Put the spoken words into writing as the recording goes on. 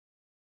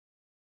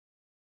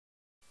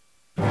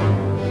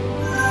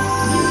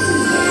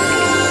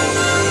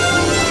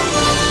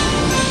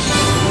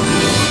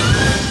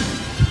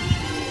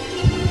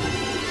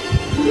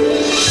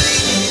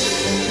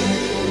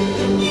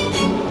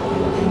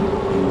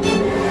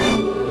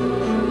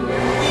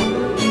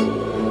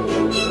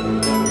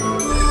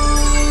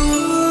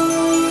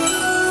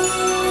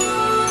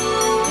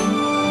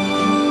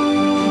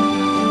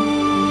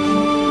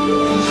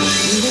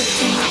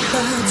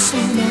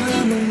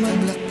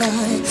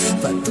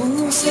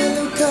Patungo sa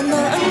lugar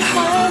na ang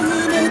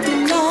hangin ay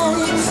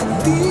tulay.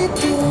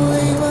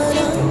 Dito'y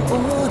walang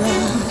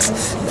oras,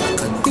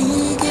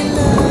 nakatigil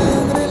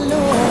ang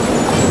reloj.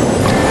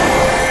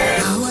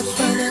 Bawat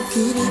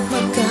panaginip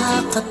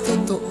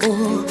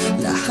magkakatotoo,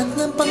 lahat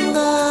ng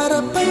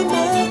pangarap ay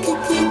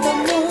makikita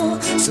mo.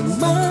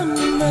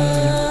 Sumama,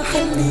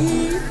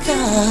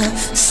 halika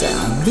sa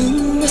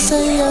aming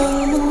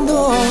masayang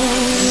mundo.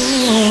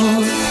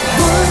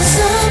 Once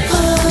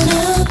upon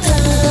a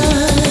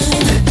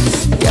time,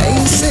 kay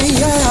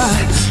saya,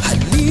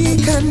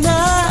 halika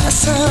na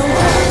sa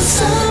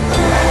once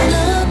upon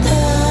a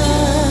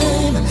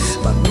time.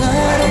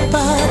 Pangarap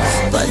at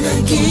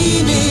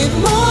panaginip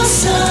mo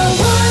sa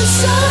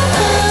once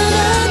upon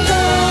a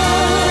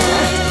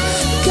time.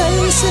 Kay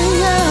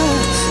saya,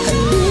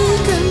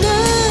 halika na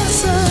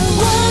sa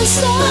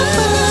once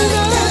upon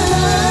a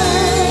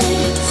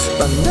time.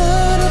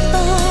 Pangarap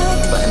at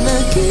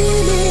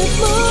panaginip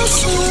mo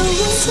sa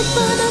once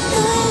upon a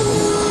time.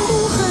 Ang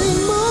buhay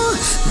mo,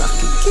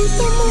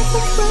 makikita mo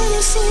kung paano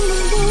sa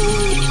mundo.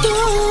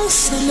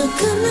 Sa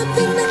lugar na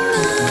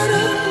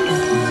pinangarap mo,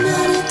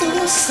 narito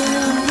sa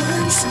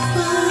once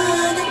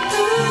upon a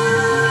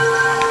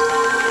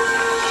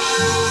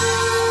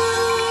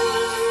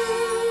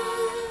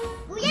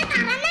Kuya,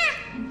 tara na!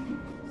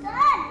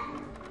 Saan?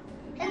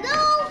 Hello?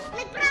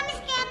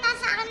 Nag-promise kaya ta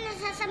sa akin na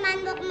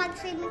sasamahan mo ako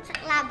mag-swimming sa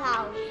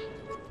clubhouse.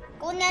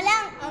 Kung na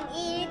lang, ang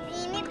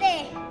init-init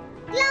eh.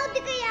 Cloudy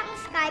kaya ang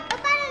sky,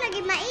 paano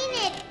naging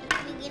mainit?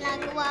 May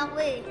ginagawa ko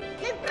eh.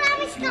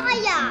 Nag-promise ka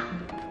kaya?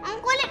 Ang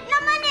kulit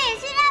naman eh.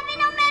 Sinabi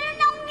nang meron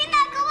akong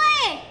ginagawa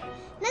eh.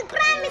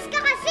 Nag-promise ka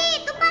kasi,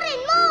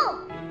 tuparin mo!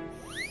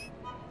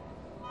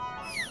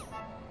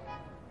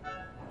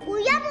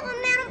 Kuya,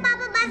 mukhang meron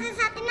papabasa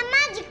sa atin ng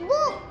magic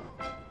book.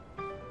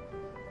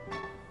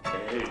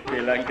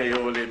 Kailan kayo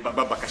ulit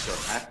bababakasyon,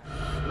 ha?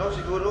 No,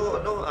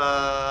 siguro,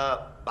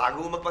 bago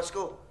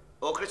magpasko.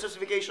 O Christmas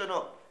vacation,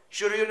 no?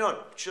 Sure yun.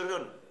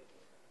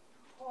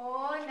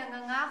 Oo,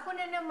 nangangako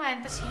na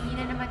naman, tapos hindi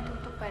na naman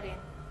tutuparin.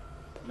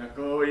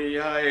 Naku,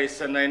 Iha,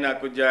 sanay na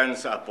ako dyan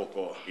sa apo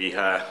ko.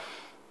 Iha.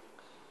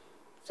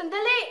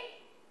 Sandali!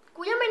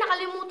 Kuya, may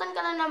nakalimutan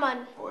ka na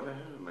naman. O, ano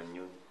naman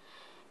yun?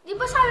 Di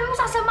ba sabi mo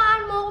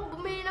sasamahan mo ako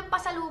bumili ng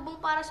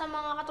pasalubong para sa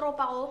mga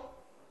katropa ko?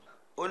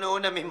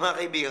 Una-una, may mga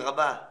kaibigan ka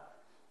ba?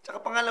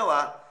 Tsaka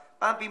pangalawa,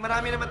 Pampi,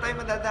 marami naman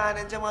tayong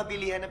madadaanan dyan mga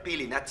bilihan ng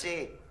pili nuts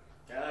eh.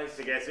 Ay,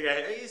 sige.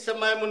 Ay,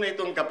 samahan mo na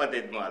itong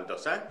kapatid mo,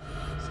 Aldos, ha?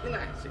 Sige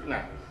na.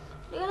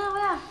 Hindi ka na,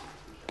 kuya.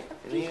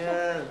 Hindi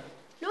na.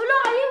 Lolo,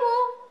 ayaw mo.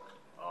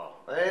 Oh.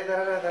 Ay,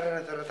 tara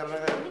na.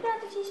 Hindi ka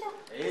natin siya.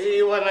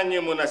 Iwanan niyo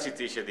muna si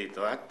Tisha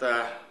dito at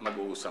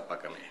mag-uusap pa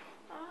kami.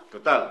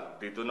 Total,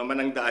 dito naman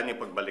ang daan niyo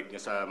pagbalik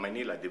niyo sa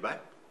Maynila, di ba?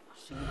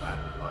 Sige pa.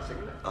 O,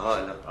 sige na. Oo,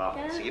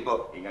 sige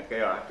po. Ingat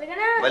kayo, ha? Hindi ka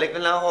na. Balik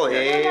na lang ako,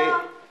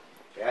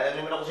 Kaya alam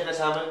naman ako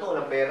sinasama nito,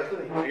 walang pera to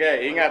eh. Sige,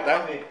 ingat,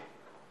 ha?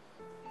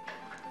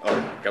 Oh,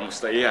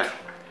 kamusta, Iha?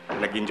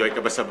 Nag-enjoy ka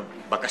ba sa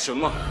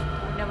bakasyon mo?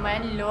 Oo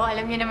naman, Lo.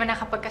 Alam niyo naman na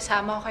kapag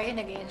kasama ko kayo,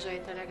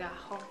 nag-enjoy talaga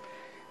ako.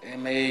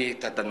 May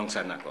tatanong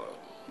sana ako.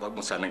 Huwag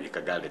mo sanang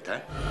ikagalit,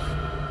 ha?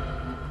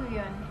 Ano po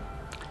yun?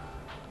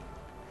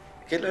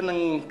 Kailan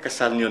ang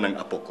kasal niyo ng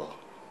apo ko?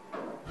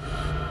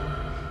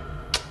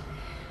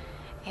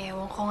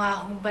 Ewan ko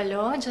nga kung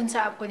balo dyan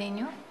sa apo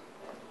ninyo.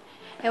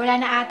 Wala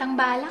na atang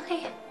balak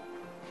eh.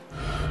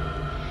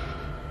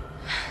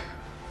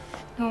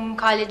 Nung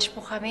college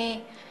po kami,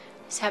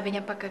 sabi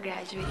niya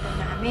pagka-graduate na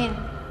namin.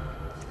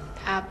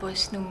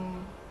 Tapos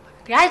nung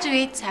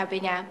graduate, sabi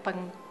niya pag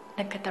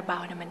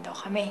nagkatrabaho naman daw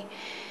kami.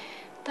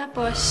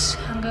 Tapos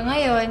hanggang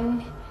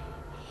ngayon,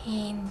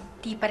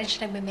 hindi pa rin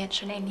siya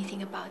nagme-mention na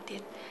anything about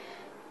it.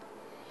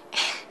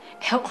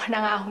 Ewan ko na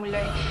nga akong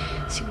Loy.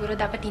 Siguro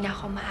dapat di na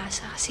ako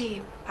maasa kasi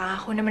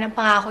pangako naman ang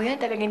pangako yun.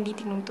 Talagang hindi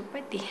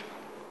tinutupad eh.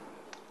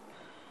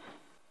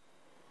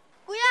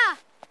 Kuya,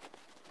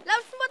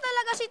 loves mo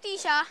talaga si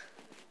Tisha?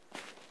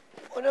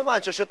 O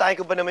naman, susyutahin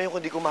ko ba naman yung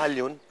kung di ko mahal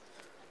yun?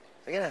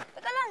 Sige na.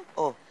 Teka lang.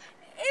 Oh.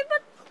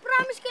 Ba't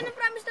promise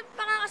na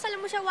pakakasalan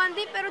mo siya one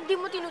day pero di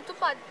mo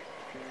tinutupad?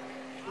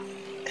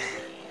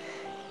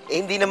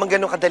 Hindi naman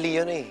ganun kadali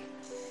yun eh.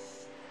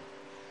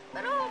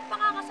 Pero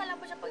pakakasalan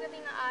mo siya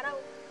pagdating ng araw.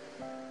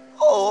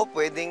 Oo,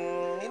 pwedeng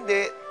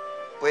hindi.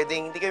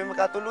 Pwedeng hindi kami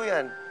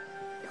magkatuluyan.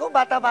 Ikaw,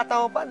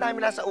 bata-bata mo pa, ang dami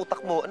nasa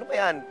utak mo. Ano ba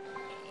yan?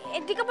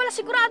 Di ka pala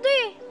sigurado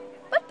eh.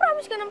 Ba't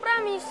promise ka ng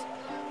promise?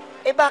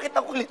 Bakit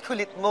ang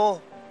kulit-kulit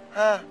mo?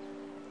 Ha?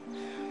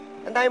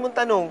 Ang dami mong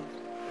tanong.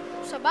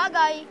 Sa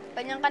bagay,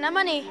 ganyan ka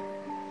naman eh.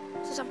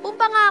 Sa 10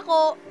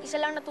 pangako, isa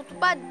lang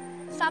natutupad.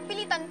 Sa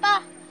pilitan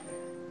pa.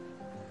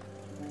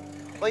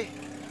 Hoy,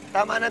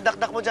 tama na,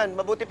 dakdak mo dyan.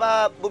 Mabuti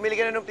pa, bumili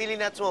ka na ng pili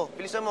nuts mo.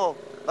 Bilisan mo.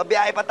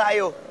 Mabiyahe pa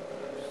tayo.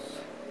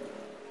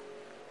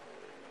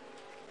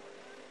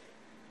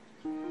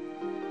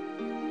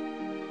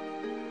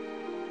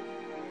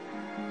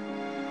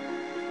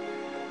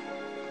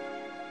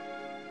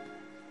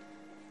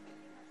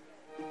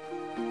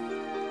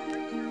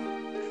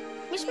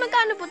 Miss,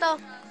 magkano po to?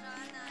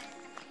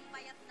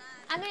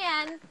 Ano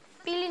yan?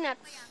 Pili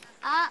nuts.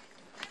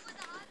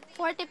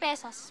 40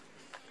 pesos.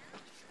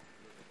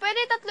 Pwede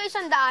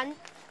 3 100?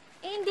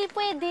 Hindi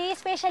pwede.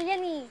 Special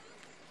yan eh.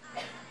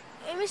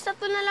 Miss, 3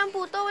 na lang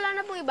po to. Wala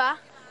na pong iba?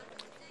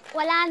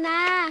 Wala na.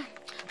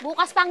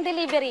 Bukas pang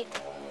delivery.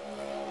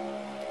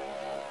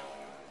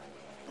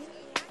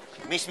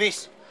 Miss!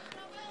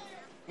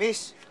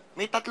 Miss,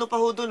 may 3 pa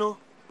ho doon, oh.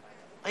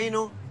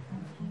 Ayun, oh.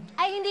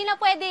 Ay, hindi na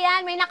pwede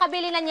yan. May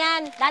nakabili na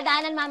yan.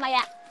 Dadaanan mamaya.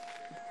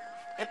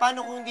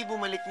 Paano kung hindi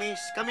bumalik, miss?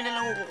 Kami na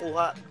lang ho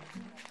kukuha.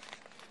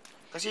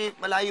 Kasi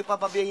malayo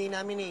pa pabiyahin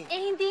namin, eh.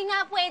 Hindi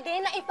nga pwede.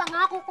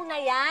 Naipangako ko na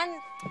yan.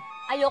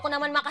 Ayoko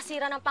naman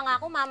makasira ng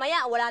pangako.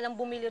 Mamaya, wala nang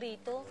bumili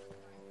rito.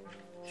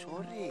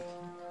 Sorry.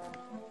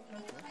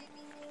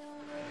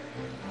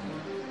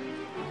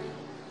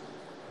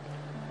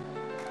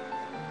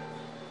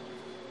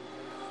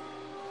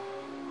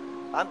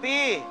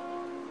 Pampi!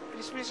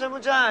 Bilis-bilisan mo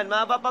dyan.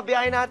 Mahaba pa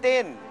biyahe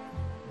natin.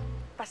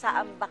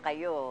 Pasaan ba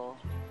kayo?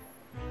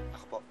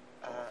 Ako po.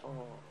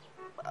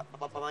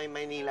 Papamay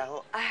Maynila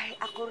ho. Ay,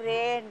 ako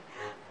rin.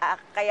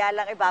 Kaya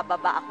lang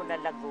ibababa ako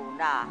ng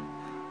Laguna.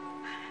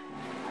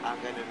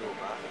 Ganun ho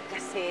ba?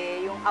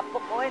 Kasi yung apo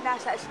ko ay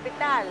nasa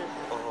ospital.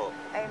 Oo.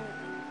 Ay,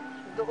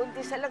 doon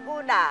din sa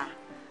Laguna.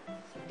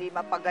 Hindi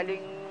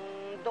mapagaling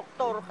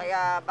doktor,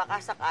 kaya baka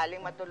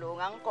sakaling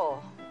matulungan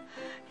ko.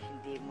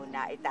 Hindi mo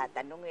na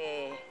itatanong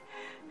eh.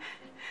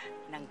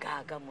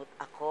 Nanggagamot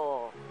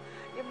ako.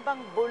 Yung bang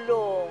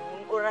bulong,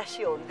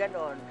 orasyon,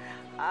 ganon.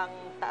 Ang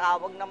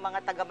tawag ng mga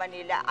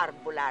taga-Manila,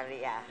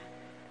 arbularia.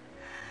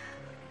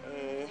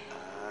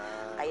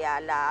 Kaya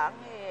lang,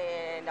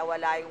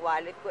 nawala yung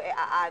wallet ko,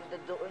 aando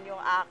doon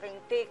yung aking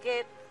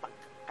ticket.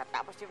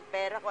 Pagkatapos yung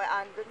pera ko,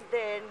 andun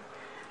din.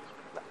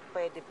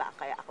 Pwede ba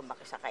kaya ako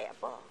makisakaya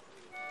po?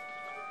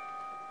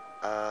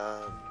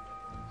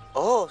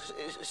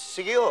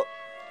 Sige ho.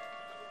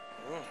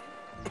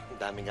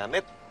 Daming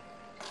gamit.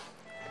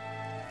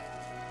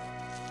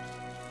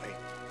 Ay.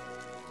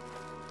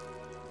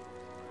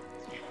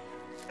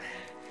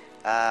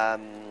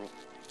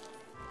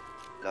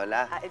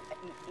 Lola.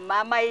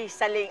 Mamay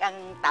Saling ang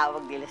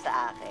tawag nila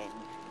sa akin.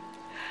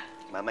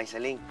 Mamay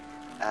Saling.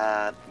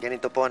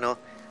 Ganito po, no?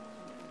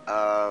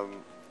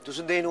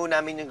 Susunduin ho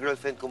namin yung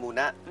girlfriend ko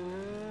muna.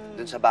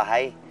 Doon sa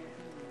bahay.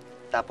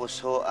 Tapos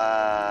ho,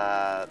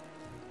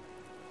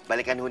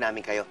 balikan ho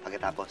namin kayo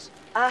pagkatapos.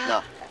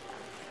 No?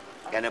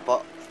 Ganun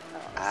po.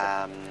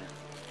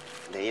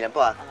 Dahil lang po,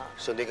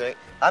 Sunduin ko rin.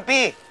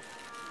 Ampi!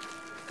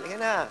 Halika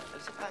na.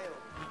 Alis na tayo.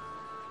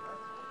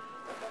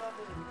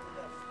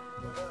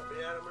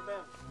 Bayaran mo na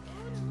yan.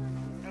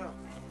 Ano?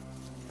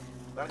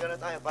 Barga na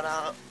tayo para...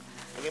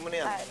 Lagay mo na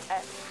yan.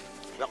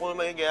 Ako mo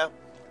maigi, ha?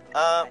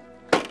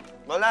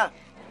 Lola,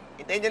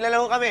 hintayin niyo na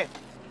lang ho kami.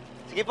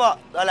 Sige po,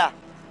 Lola.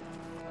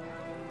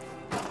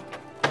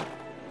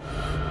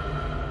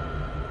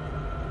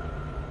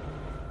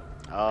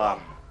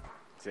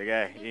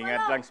 Sige,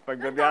 ingat lang sa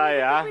pagbabiyahe,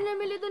 ha?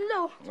 Pinamili doon,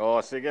 Lo.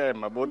 Sige,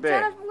 mabuti.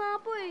 Sarap nga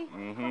po eh.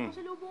 Mhm.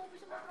 Papasalubong ko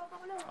sa mga tropa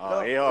ko, Lo.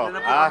 Iyo, Una na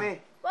po ha? kami.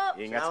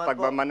 Ingat sa Salamat po.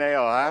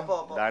 pagmamaneho, ha? Opo,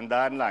 opo.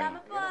 Dahan-dahan lang.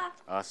 Salamat po,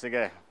 ah.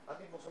 Sige.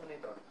 Ate, buksan mo na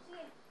ito.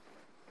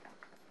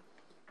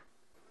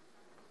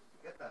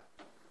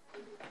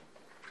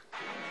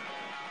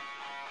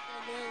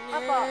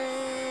 Opo.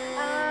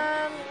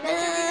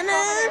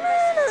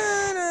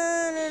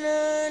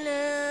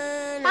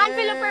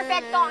 Panfilo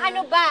Perfecto,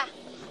 ano ba?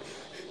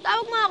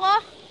 Tawag mo ako?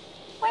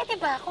 Pwede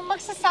ba? Kung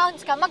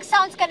magsa-sounds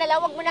ka na lang,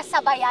 wag mo na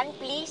sabayan,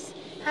 please.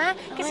 Ha?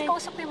 Kasi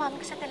kausap ko yung mami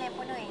ko sa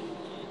telepono eh.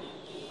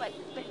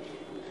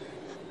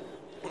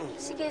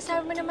 Sige,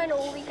 sabi mo naman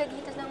uuwi ka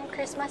dito ng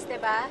Christmas, di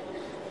ba?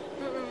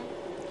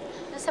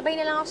 Nasabay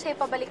na lang ako sa'yo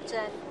pabalik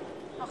dyan.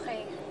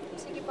 Okay.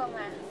 Sige po,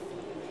 ma.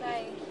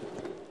 Bye.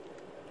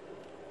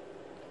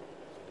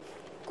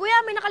 Kuya,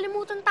 may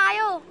nakalimutan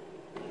tayo.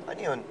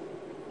 Ano yun?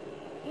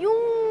 Yung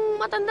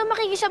matanda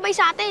makikisabay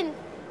sa atin.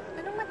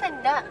 Anong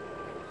matanda?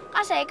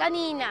 Kasi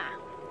kanina,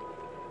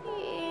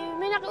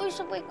 may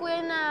nakiusap kay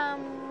kuya na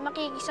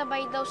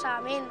makikisabay daw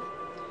sa amin.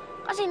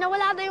 Kasi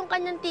nawala daw yung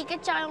kanyang ticket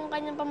tsaka yung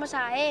kanyang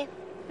pamasahe.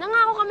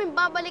 Nangako kami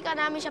babalikan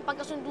namin siya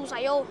pagkasundo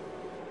sa'yo.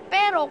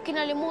 Pero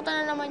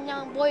kinalimutan na naman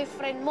niyang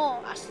boyfriend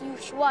mo as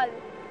usual.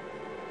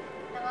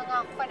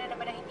 Nangangako ka na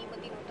naman na hindi mo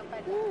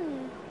tinutupad.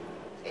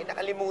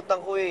 Nakalimutan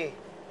ko eh.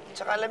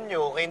 Tsaka alam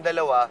nyo, kayong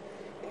dalawa,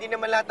 hindi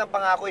naman lahat ng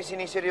pangako ay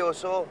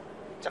siniseryoso.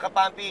 Tsaka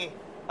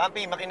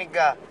Pampi, makinig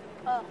ka.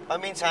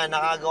 Paminsan,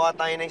 nakagawa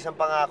tayo ng isang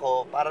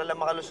pangako para lang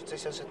makalusot sa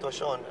isang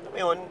sitwasyon. Alam mo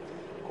yun,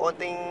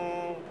 konting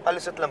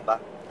palusot lang ba?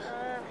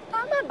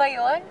 Tama ba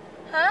yun?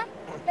 Ha?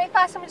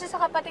 Naipasa mo siya sa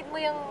kapatid mo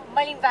yung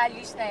maling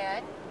values na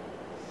yan?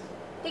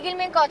 Tigil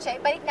mo yung kotse,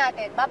 ibalik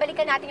natin.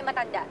 Babalikan natin yung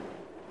matanda.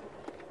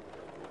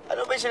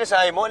 Ano ba yung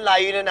sinasabi mo? Ang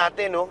layo na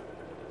natin, no?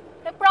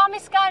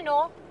 Nag-promise ka,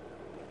 no?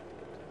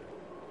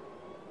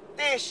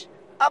 Tish,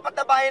 4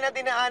 na bahay na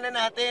dinaanan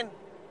natin.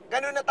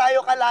 Ganun na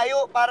tayo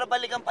kalayo para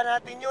balikan pa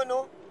natin yun,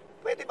 no?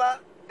 Pwede ba?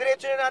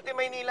 Diretso na natin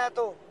Maynila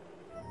to.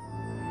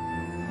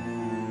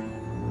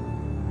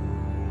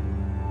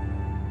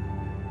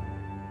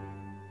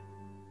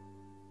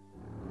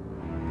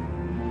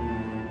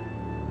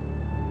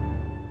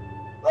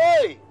 Hoy!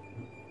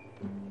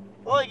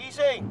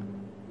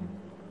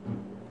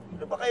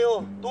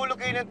 kayo. Tulog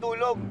kayo ng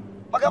tulog.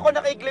 Pag ako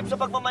nakaiglip sa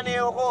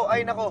pagmamaneho ko,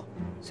 ay nako,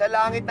 sa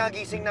langit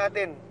nagising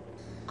natin.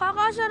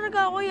 Kakasar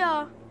ka,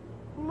 kuya.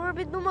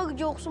 Morbid mo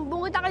mag-joke.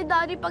 Sumbong kita kay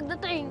daddy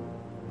pagdating.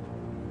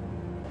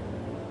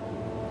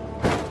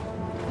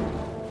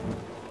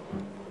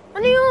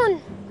 Ano yun?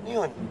 Ano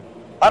yun?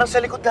 Parang sa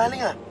likod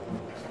galing ah.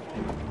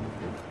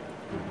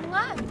 Ano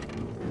nga?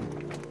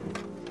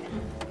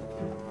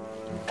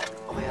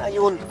 O kaya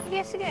yun?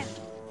 Sige, sige.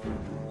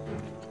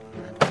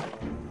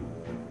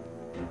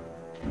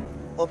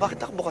 O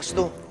bakit nakabukas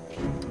to?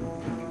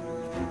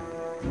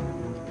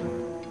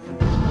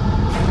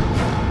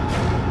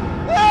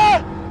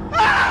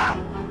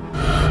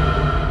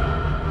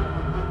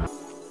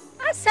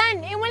 Asan?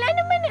 Eh, wala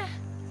naman ah.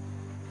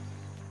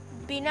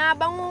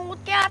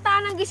 Binabangungot kaya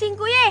ata ng gising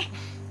ko eh.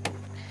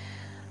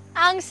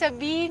 Ang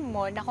sabihin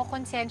mo,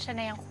 nakukonsensya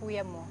na yung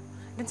kuya mo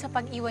dun sa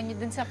pag-iwan niyo,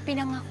 dun sa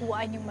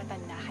pinangakuan yung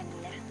matandahan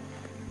niya.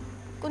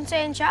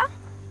 Konsensya?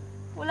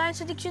 Wala yan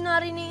sa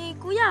diksyonary ni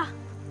kuya.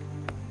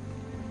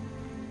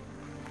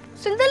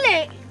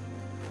 Sandali.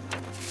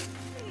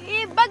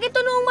 Eh, bakit ito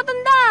nung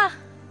matanda?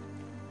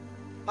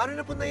 Paano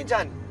napunta yun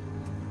dyan?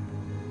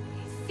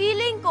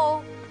 Feeling ko,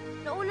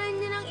 nauna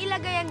niya nang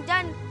ilagay yan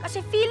dyan.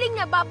 Kasi feeling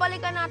niya,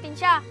 babalikan natin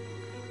siya.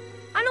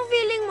 Anong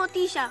feeling mo,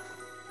 Tisha?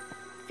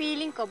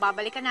 Feeling ko,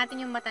 babalikan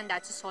natin yung matanda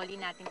at susoli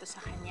natin to sa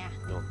kanya.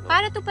 No.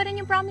 Para to pa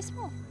rin yung promise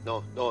mo.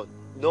 No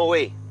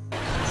way.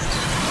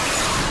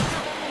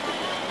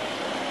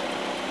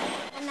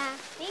 Ana,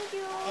 Thank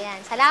you.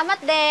 ayan,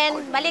 salamat din.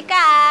 Balik ka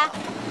ah.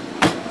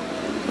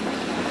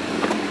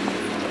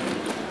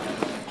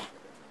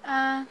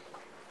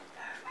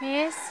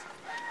 Miss,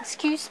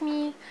 excuse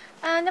me.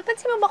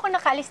 Napansin mo ba kung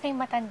nakaalis na yung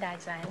matanda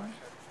dyan?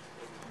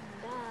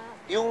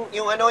 Yung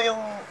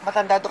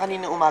matanda to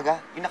kanina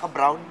umaga, yung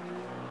naka-brown.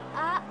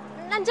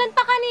 Nandyan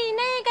pa kanina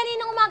eh.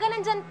 Kaninang umaga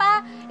nandyan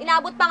pa.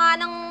 Inabot pa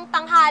nga ng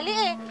tanghali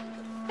eh.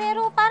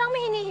 Pero parang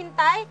may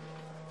hinihintay.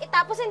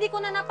 Tapos hindi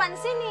ko na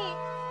napansin eh.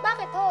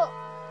 Bakit ho?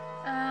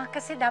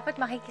 Kasi dapat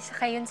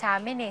makikisakay yun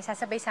sa amin eh.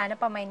 Sasabay sana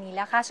pa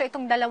Maynila. Kaso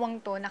itong dalawang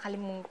to,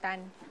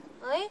 nakalimutan.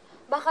 Ay,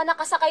 baka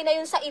nakasakay na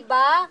yun sa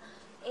iba.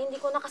 Hindi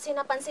ko na kasi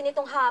napansin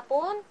itong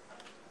hapon.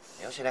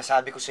 Yung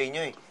sinasabi ko sa inyo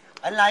eh.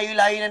 Ang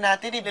layo-layo na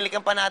natin eh.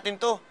 Dalikan pa natin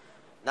to.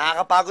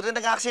 Nakakapagod na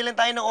nag-accident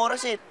tayo ng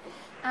oras eh.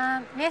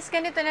 Miss,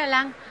 ganito na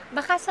lang.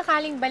 Baka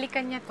sakaling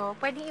balikan niya to,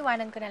 pwedeng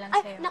iwanan ko na lang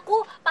Ay, sa'yo.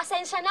 naku,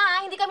 pasensya na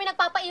ha. Hindi kami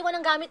nagpapaiwan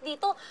ng gamit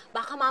dito.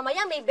 Baka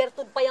mamaya may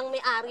bertud pa yung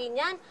may-ari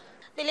niyan.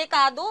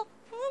 Delikado.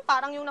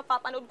 Parang yung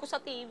napapanood ko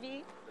sa TV.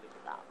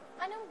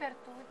 Anong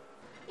bertud?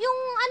 Yung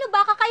ano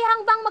ba,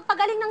 kakayahang bang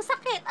magpagaling ng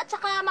sakit at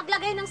saka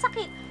maglagay ng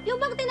sakit. Yung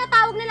bang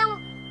tinatawag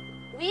nilang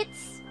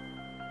wits.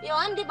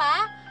 Yun, di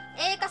ba?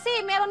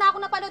 Kasi meron na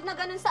ako napanood na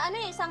ganun sa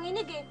sa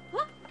nginig eh.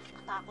 Ha?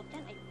 Katakot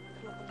yan. Ay,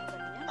 ayoko ng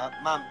ganun yan.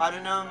 Ma'am, paano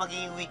naman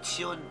maging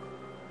witch yun?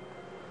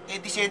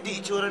 Disente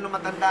itsura ng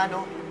matanda,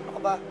 no? Ako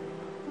ba?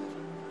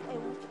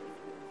 Ayun.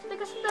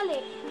 Teka, sandali.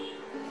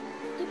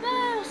 Di ba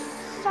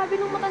sabi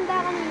nung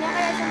matanda kanina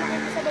kaya siya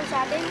makikisabay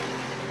sa atin?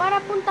 Para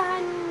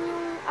puntahan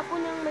yung apo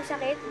niyang may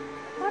sakit?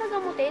 Para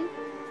gamutin?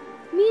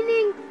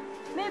 Meaning,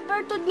 may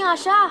bertud nga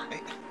siya.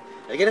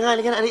 Halika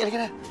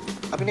na.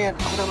 Sabi na yan,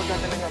 ako na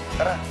magdadala nga.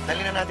 Tara,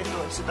 dali na natin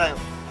doon. Isa tayo.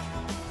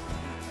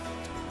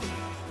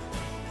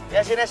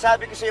 Kaya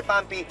sinasabi ko sa'yo,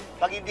 Pampi,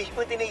 pag hindi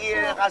mo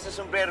tinigilan ang kasa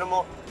sombrero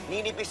mo,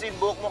 ninipis yung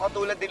buhok mo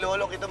katulad ni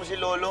Lolo. Kita mo si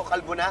Lolo,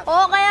 kalbo na.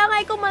 Oo, kaya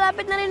nga ikaw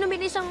malapit na rin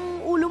umilis ang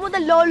ulo mo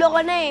dahil lolo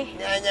ka na eh.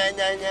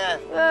 Nya.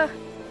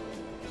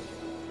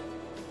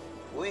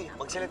 Uy,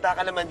 magsalita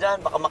ka naman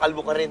dyan. Baka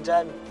makalbo ka rin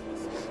dyan.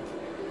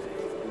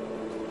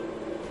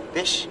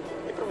 Tish,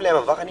 may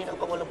problema ba? Kanina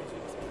ka pang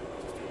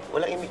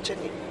walang imik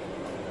dyan eh.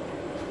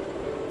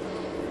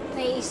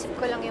 Naiisip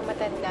ko lang yung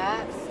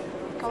matanda.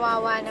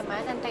 Kawawa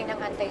naman, antay ng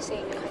antay sa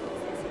inyo kanina.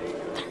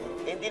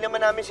 Hindi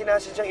naman namin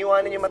sinasadyang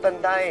iwanan yung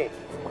matanda eh.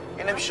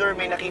 And I'm sure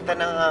may nakita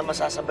na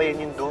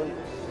masasabayan yun doon.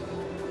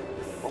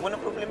 Huwag mo na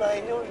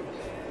problemahin yun.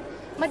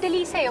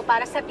 Madali sa'yo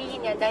para sabihin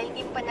niya dahil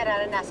hindi mo pa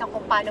nararanasan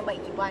kung paano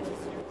maiwan.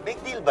 Big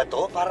deal ba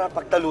to para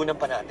pagtalunan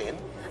pa natin?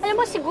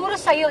 Alam mo, siguro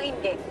sa'yo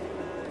hindi.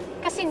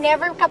 Kasi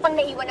never ka pang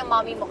naiwan ng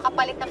mommy mo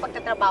kapalit ng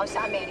pagtatrabaho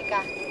sa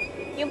Amerika.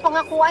 Yung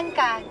pangakuan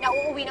ka na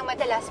uuwi ng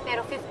madalas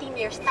pero 15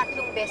 years, 3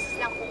 beses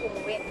lang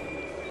uuwi.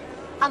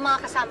 Ang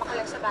mga kasama ko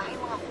lang sa bahay,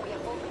 mga kuya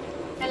ko,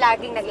 na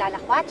laging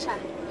naglalakwatsa.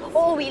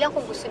 Uuwi lang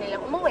kung gusto nilang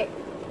umuwi.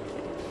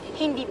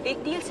 Hindi big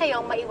deal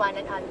sa'yo ang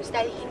maiwanan, Albus,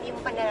 dahil hindi mo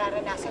pa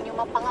nararanasan yung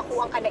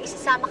mapangakuan ka na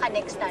isasama ka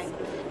next time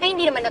na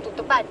hindi naman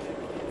natutupad.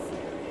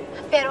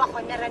 Pero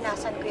ako,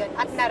 naranasan ko yun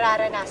at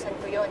nararanasan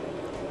ko yun.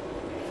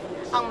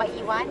 Ang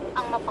maiwan,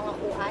 ang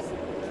mapangakuan,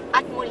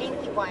 at muling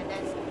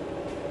iwanan.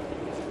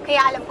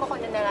 Kaya alam ko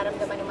kung ano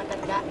nararamdaman ng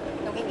matanda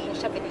nung hindi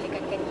siya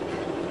binilikan kanina.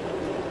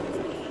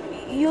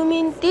 You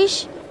mean,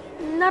 Tish?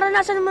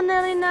 Naranasan naman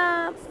na rin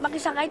na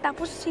makisakay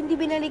tapos hindi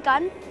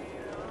binalikan?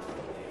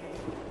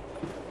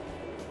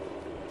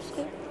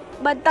 Sige.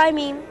 Bad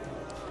timing.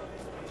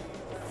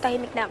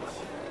 Tahimik na ako.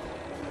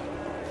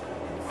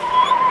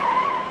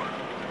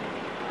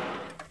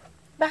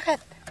 Bakit?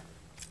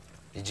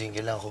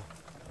 I-jingle lang ako.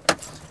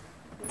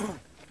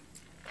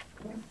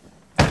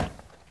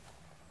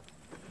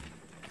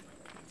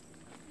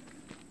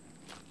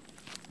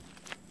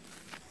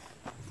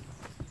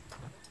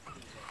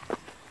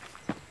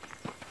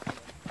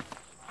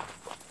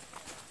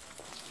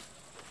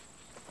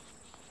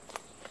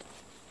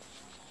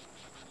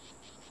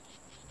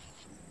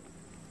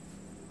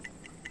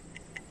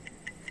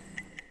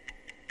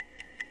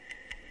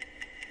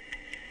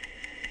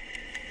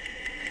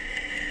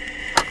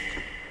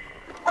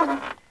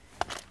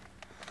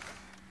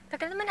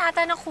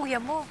 ata ng kuya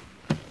mo.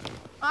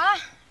 Ah?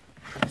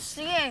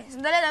 Sige,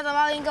 sandali,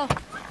 tatawagin ko.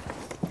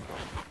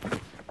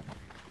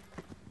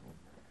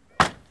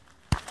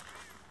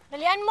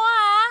 Dalian mo,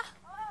 ha?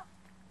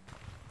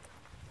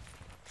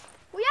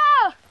 Kuya!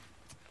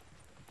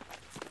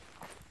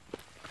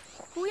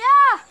 Kuya!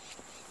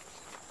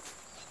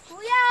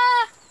 Kuya!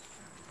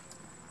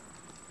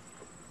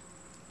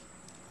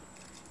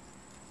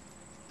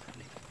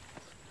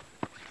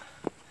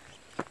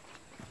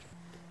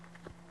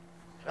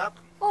 Rap?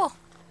 Oh,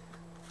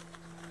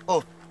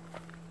 Oh.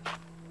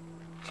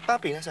 Si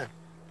Papi, nasaan?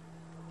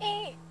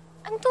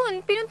 Anton,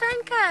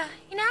 pinuntahan ka.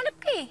 Hinahanap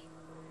ka eh.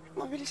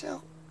 Mabilis na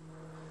ako.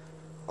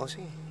 O,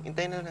 sige.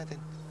 Hintayin na natin.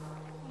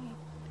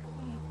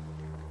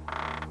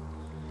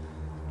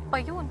 Pa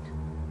yun?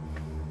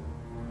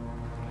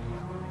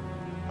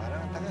 Parang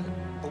ang tagal.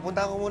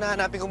 Pupunta ako muna.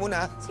 Hanapin ko muna.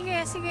 Sige,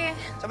 sige.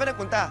 Saan ba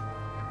nagpunta?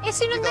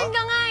 Sinundan Dito?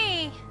 ka nga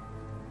eh.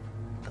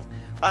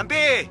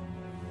 Pampi!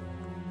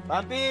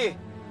 Pampi!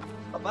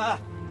 Papa!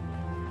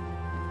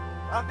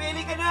 Pampi,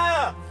 halika na!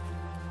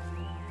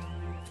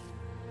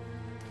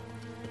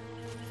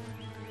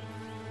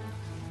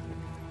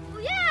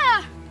 kuya!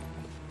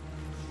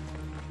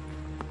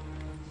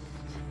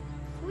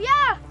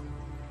 Kuya!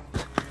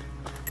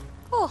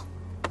 Oh,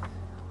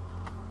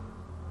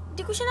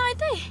 Hindi ko siya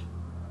nakita eh.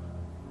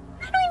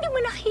 ano hindi mo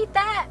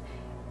nakita?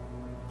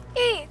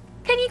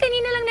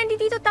 Kani-kanina lang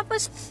nandito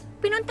tapos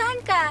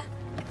pinuntahan ka.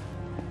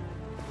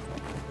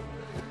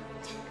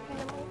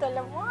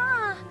 Alam mo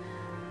ah.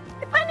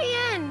 Paano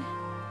yan?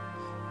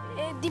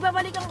 Di ba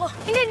balikan ko?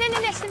 Hindi,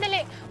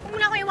 sandali. Huwag mo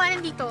na ako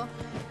iwanan dito.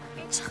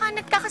 Tsaka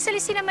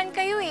nagkakasalisi naman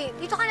kayo eh.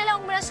 Dito ka na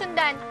lang, huwag mo na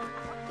sundan.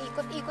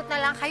 Ikot-ikot na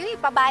lang kayo eh.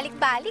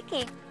 Pabalik-balik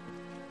eh.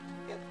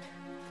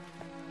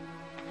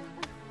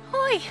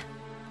 Hoy!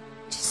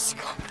 Diyos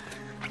ko.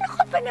 Ano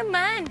ka pa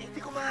naman?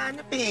 Hindi ko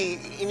mahanap eh.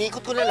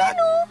 Inikot ko na lahat.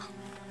 Ano?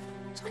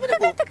 Saan ba na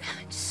po?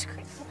 Diyos ko,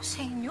 ano ko sa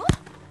inyo?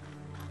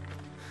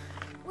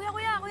 Kuya!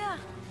 Kuya,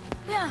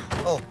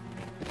 Oh,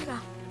 teka.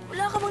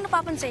 Wala ka bang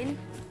napapansin?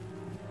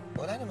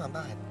 wala naman.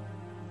 Bakit?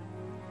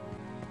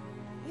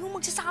 Yung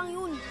magsasakang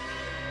yun.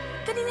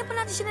 Kanina pa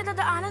natin siya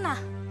nadadaanan ah.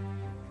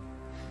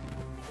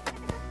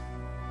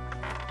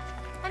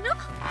 Ano?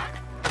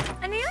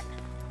 Ano yun?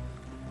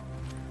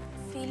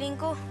 Feeling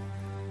ko,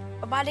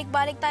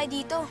 pabalik-balik tayo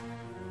dito.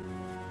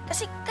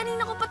 Kasi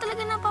kanina ko pa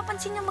talaga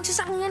napapansin yung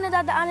magsasakang yan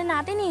nadadaanan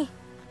natin eh.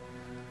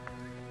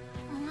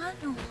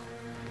 Ano?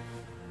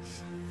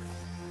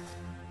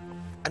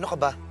 Ano ka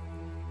ba?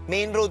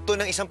 Main road to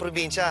ng isang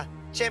probinsya.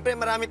 Siyempre,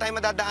 marami tayong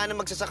madadaan ng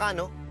magsasaka,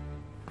 no?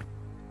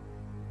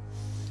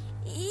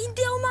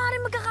 Hindi ako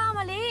maaaring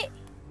magkakamali.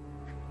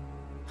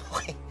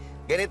 Okay.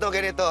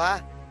 Ganito, ha?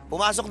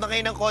 Pumasok na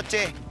kayo ng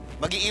kotse.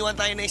 Mag-iiwan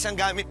tayo ng isang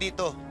gamit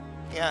dito.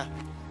 Kaya,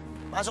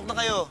 pasok na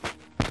kayo.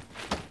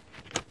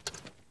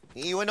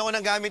 Iiwan ako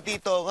ng gamit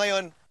dito.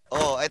 Ngayon,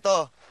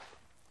 eto.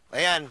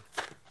 Ayan.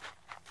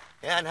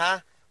 Ayan, ha?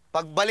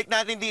 Pagbalik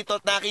natin dito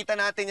at nakita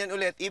natin yan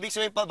ulit, ibig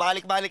sabihin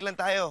pabalik-balik lang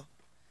tayo.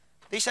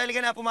 Tisha,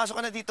 halika na.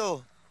 Pumasok ka na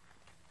dito.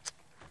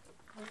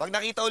 Pag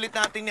nakita ulit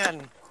natin yan,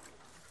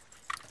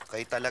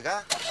 okay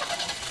talaga.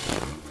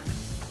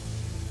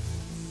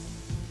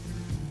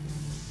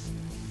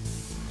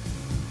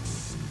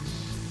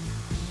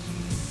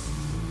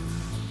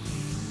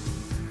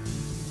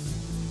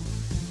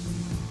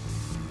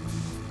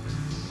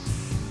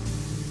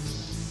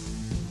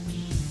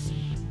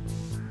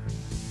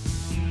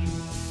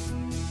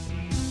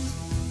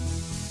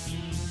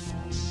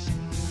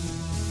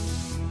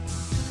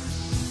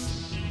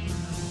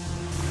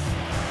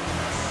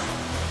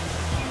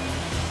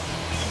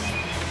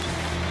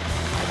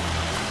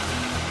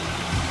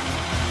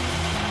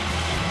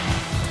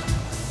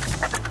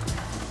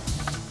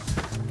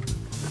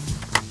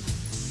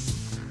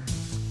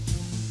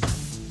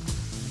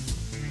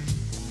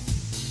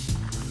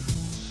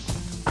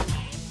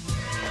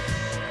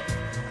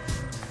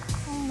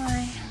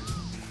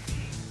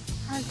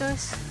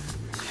 Aldos.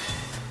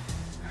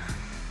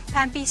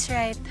 Pampy's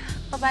right.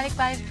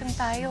 Pabalik-balik lang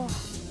tayo.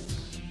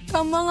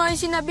 Tama nga yung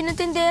sinabi ng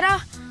tindera.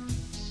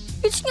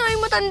 It's nga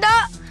yung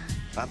matanda.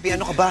 Papi,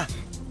 ano ka ba?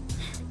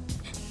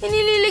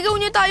 Inililigaw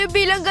niya tayo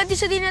bilang ganti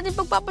sa di natin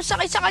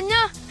pagpapasakay sa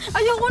kanya.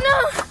 Ayoko na.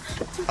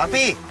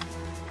 Papi!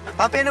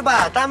 Papi, ano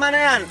ba? Tama na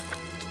yan.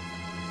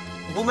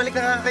 Bumalik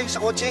na nga kayo sa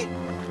kotse.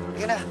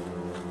 Halika na.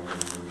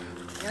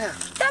 Halika na.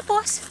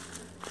 Tapos,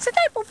 saan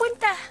tayo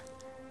pupunta?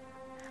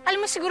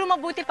 Alam mo, siguro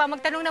mabuti pa,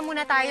 magtanong na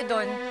muna tayo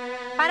doon.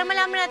 Para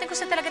malaman natin kung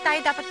saan talaga tayo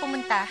dapat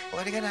pumunta.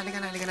 O, halika na.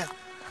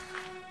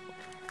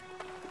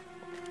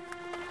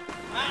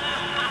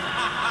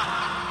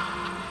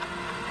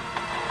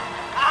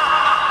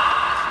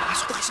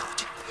 Pasok na kayo sa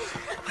kotse.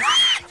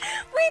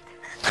 Wait!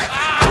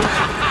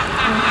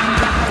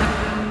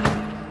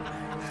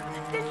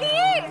 Dali!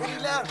 Dali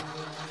lang.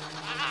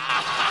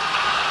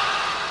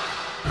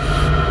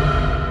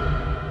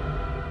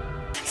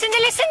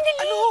 Sandali!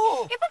 Ano?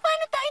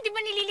 Paano tayo? Di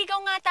ba nililigaw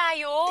nga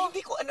tayo?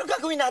 Hindi ko, ano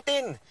gagawin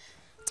natin?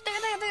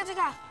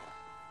 Teka.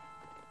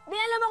 May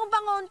alam akong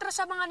pangontra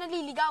sa mga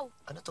naliligaw.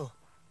 Ano to?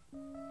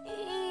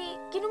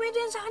 Kinuwento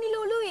yan sa akin ni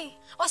Lolo eh.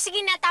 O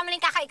sige na, tama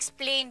na yung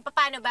kaka-explain.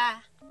 Paano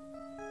ba?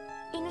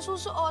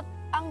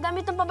 Inususuot ang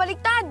damit ng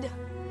pabaliktad.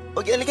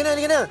 Okay, halika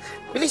na.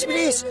 Bilis,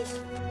 bilis.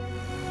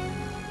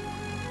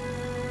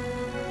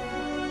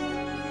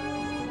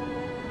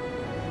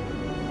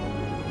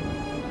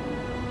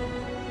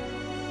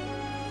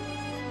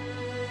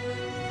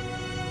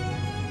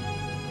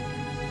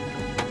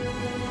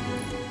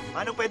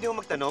 Ano pwede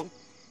mo magtanong?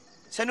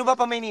 Saan ba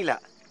pa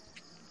Maynila?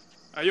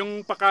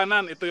 Yung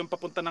pakanan, ito yung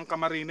papunta ng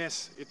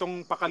Camarines.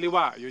 Itong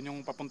pakaliwa, yun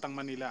yung papuntang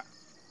Manila.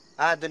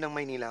 Ah, doon ang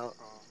Maynila. Oh.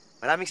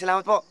 Maraming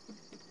salamat po.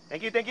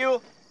 Thank you.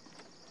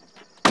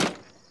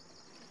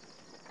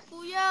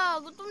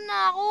 Kuya, gutom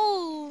na ako.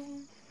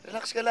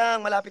 Relax ka lang,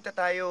 malapit na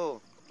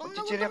tayo. Gutom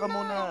Magchichirya ka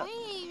muna.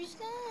 Bis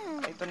na.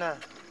 Ito na.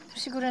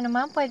 Siguro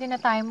naman, pwede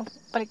na tayo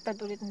magpaliktad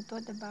ulit nito,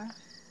 diba?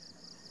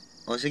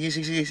 O, sige.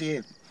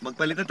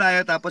 Magpalit na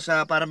tayo tapos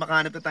para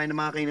makahanap na tayo ng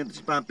mga kainan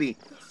si Pampy.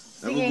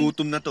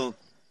 Nagugutom na to.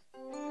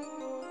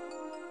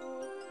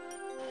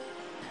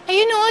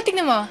 Ayun o,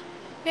 tignan mo.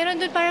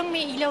 Meron doon parang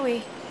may ilaw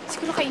eh.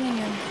 Siguro kainin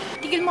yun.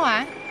 Tigil mo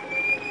ah.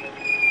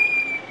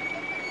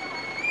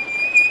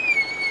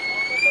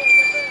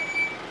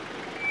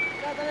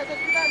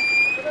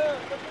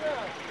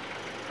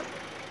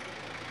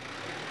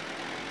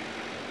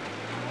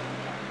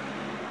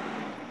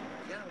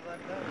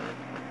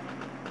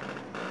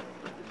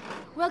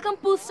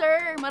 Welcome po,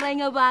 sir. Maray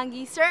nga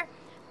bangi. Sir,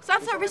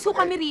 self-service ho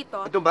kami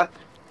rito. Ito ba?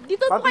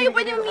 Dito po kayo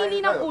pwede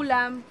mamili ng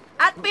ulam.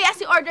 At pay as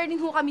order din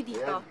ho kami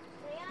dito.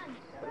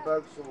 Ano ba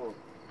gusto mo?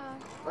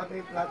 Bakit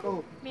yung plato?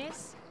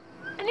 Miss,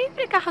 ano yung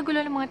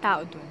pinagkakagulo ng mga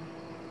tao doon?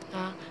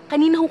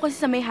 Kanina ho kasi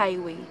sa may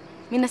highway,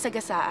 may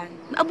nasagasaan.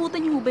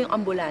 Naabutan niyo ho ba yung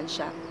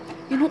ambulansya?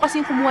 Yun ho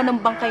kasi yung kumuha ng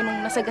bangkay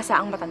ng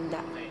nasagasaang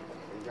matanda.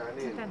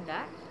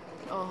 Matanda?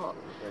 Oho.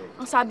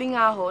 Ang sabi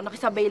nga ho,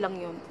 nakisabay lang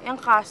yun. Ang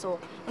kaso,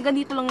 hanggang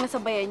dito lang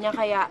nasabayan niya,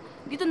 kaya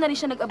dito na rin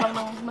siya nag-abang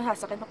ng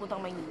masasakit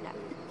papuntang Maynila.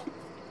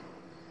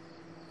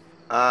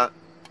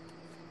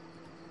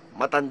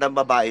 Matandang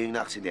babae yung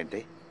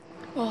na-aksidente?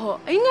 Oho.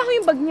 Ayun nga ho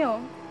yung bag niya,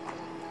 oh.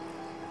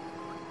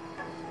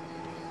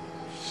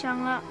 Siya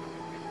nga.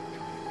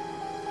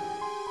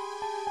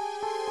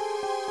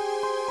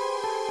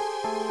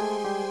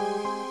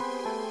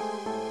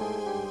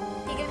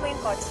 Tigil mo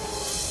yung kotse.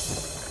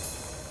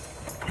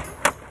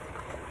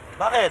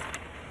 Bakit?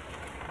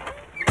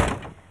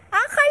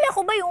 Akala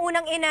ko ba yung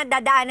unang ina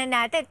dadaanan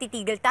natin,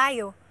 titigil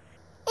tayo?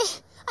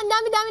 Ang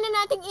dami-dami na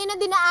nating ina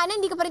dinaanan,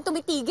 hindi ka pa rin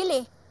tumitigil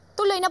eh.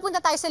 Tuloy na punta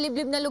tayo sa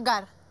liblib na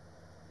lugar.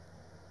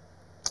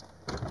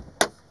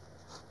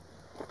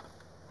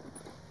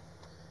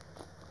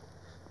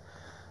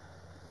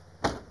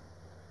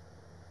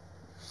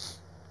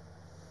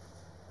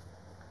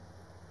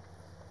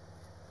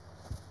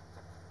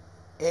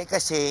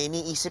 Kasi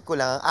iniisip ko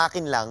lang,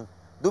 akin lang,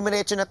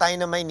 dumiretso na tayo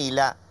ng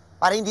Maynila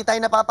para hindi tayo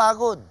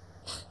napapagod.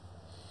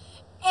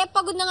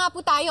 Pagod na nga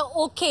po tayo,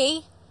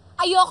 okay?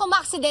 Ayoko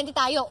maaksidente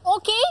tayo,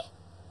 okay?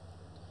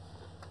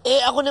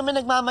 Ako naman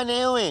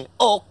nagmamaneho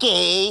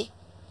okay?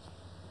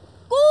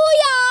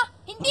 Kuya!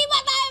 Hindi ba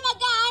tayo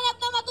maghahanap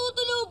na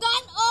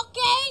matutulugan,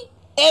 okay?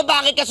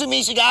 Bakit ka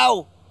sumisigaw?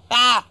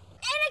 Ha?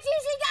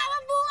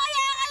 Nagsisigawan po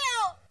kaya kayo!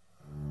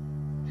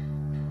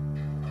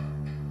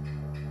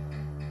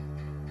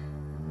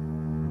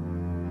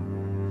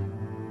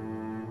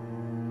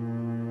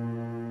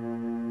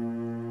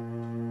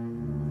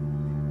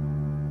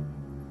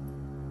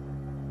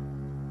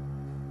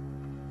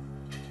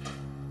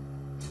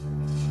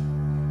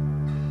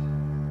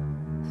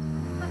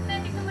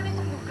 Pathetic naman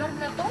itong lugar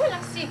na to.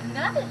 Walang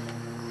signal.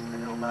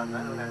 Ano umaga,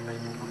 wala na tayo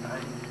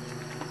pupuntahan.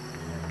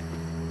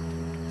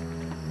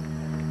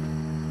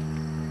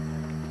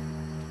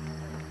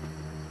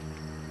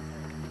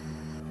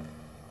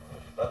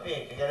 Papi,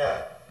 tika na.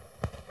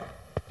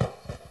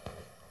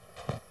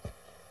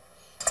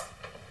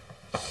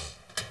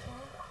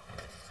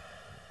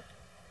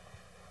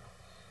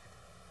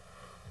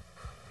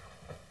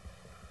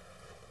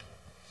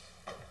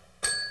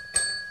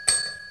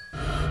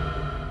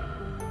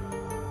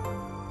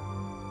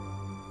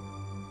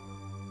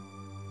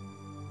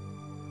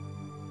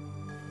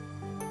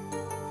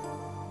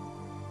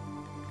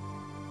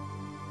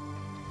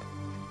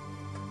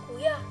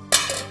 Kuya,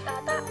 yung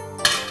tata.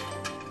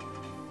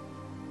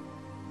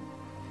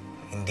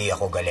 Hindi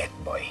ako galit,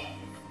 boy.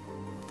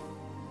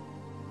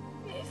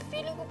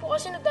 Feeling ko po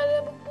kasi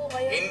nagdadabog po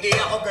kayo. Hindi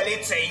ako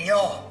galit sa inyo!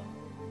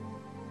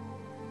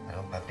 Ano,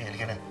 Papi,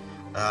 halika na.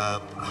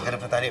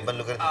 Hanap na tayo ibang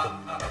lugar dito.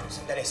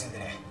 Sandali.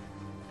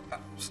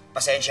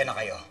 Pasensya na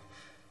kayo.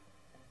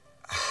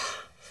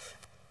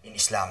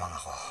 Inis lamang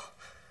ako.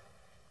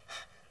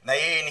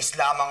 Naiinis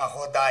lamang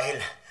ako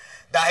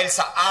dahil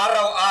sa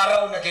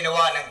araw-araw na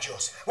ginawa ng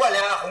Diyos. Wala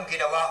akong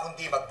ginawa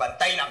kundi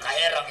magbantay ng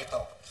kaherang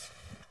ito.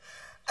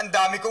 Ang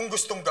dami kong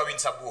gustong gawin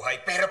sa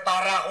buhay, pero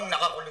para akong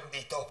nakakulong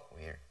dito.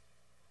 Weird.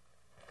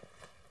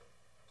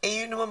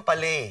 Yun naman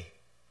pala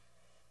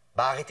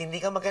Bakit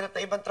hindi ka maghanap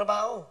ng ibang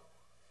trabaho?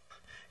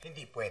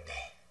 Hindi pwede.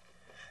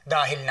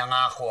 Dahil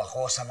nangako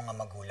ako sa mga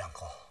magulang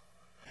ko.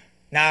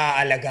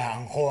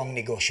 Naaalagaan ko ang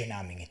negosyo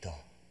namin ito.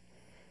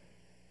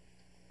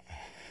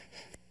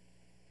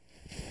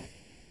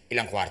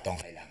 Ilang kwarto ang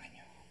kailangan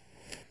nyo?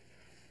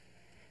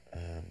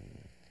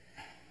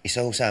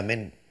 Isa ho sa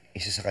amin,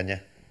 isa sa kanya.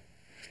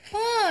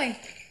 Hoy!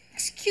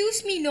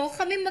 Excuse me, no?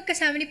 Kami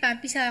magkasama ni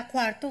Pampi sa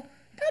kwarto.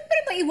 Dapat pa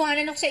rin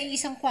maiwanan ako sa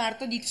isang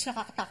kwarto dito sa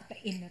nakakatakot na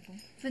inn na to.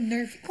 The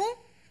nerve ko.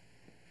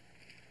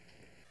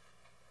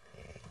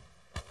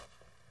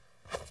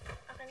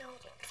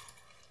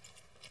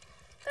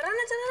 Tara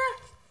na, tara na!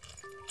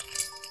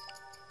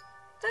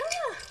 Tara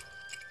na!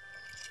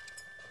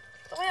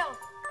 Ito kayo.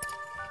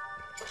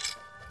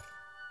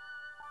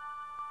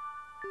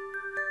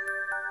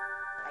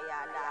 Kaya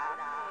lang,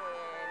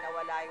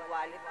 nawala yung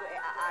wallet ko,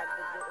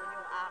 aando doon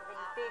yung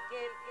aking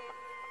ticket.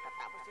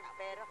 Pagkatapos yung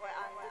pera ko,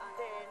 aando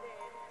din.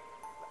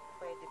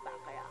 Pwede ba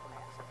kaya ako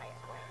makasakay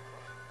ako?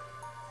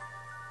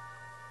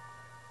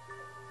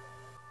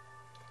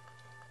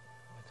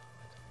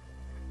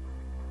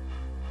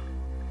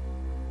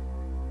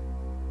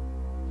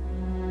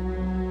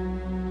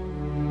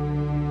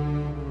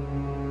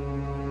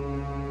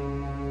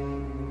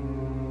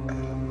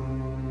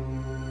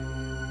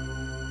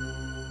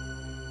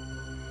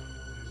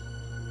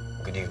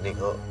 Good evening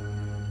ho.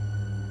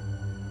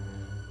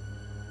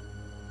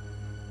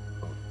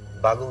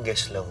 Bagong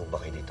guest lang ho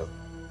ba kayo dito?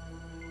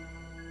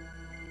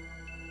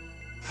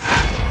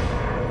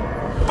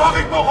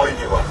 Bakit mo ako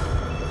iniwan?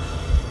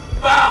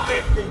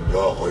 Bakit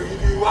ninyo ako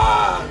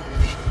iniwan?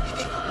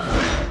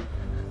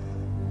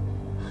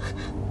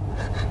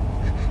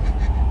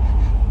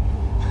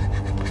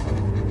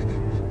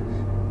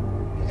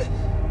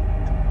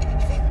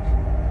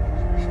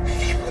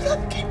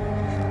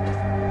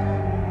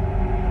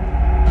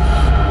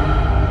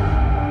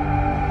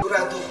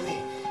 Sigurado ko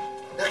eh.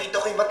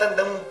 Nakita ko yung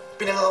matandang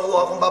pinangakuha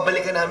akong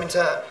babalikan namin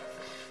sa...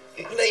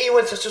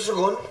 naiwan sa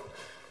susugon.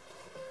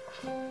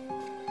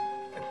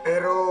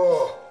 Pero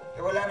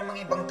wala namang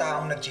ibang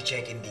taong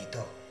nag-check-in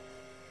dito.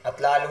 At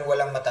lalong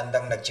walang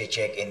matandang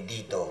nag-check-in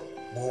dito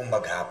buong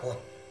maghapon.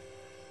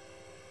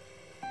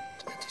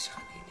 Dati sa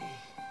kanina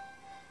eh.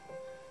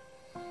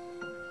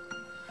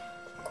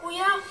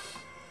 Kuya,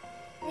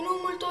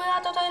 minumulto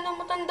yata tayo ng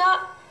matanda.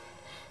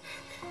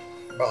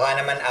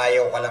 Baka naman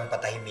ayaw ka lang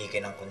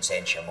patahimikin ang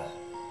konsensya mo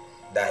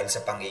dahil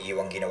sa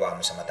pang-iiwang ginawa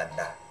mo sa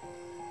matanda.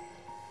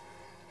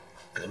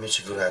 Alam mo,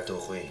 sigurado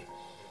ko eh.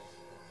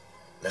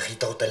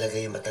 Nakita ko talaga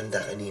yung matanda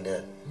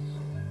kanina.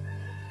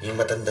 Yung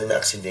matandang na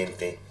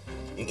aksidente.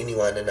 Yung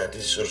iniwanan natin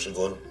sa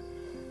Sorsogon.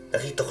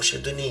 Nakita ko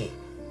siya dun eh.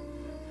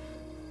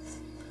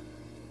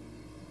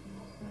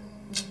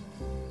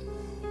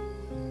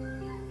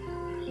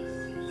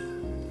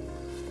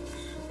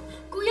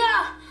 Kuya,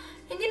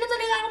 hindi na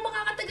talaga ako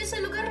makakatagal sa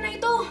lugar na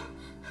ito.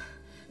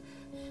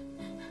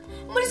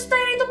 Umalis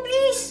tayo rito,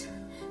 please.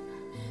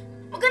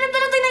 Maghanap na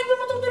lang tayo na iba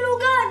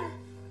matutulugan.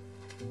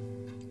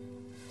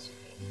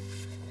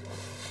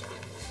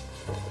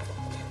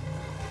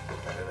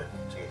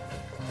 Sige.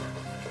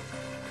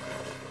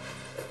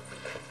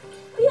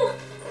 Kuya.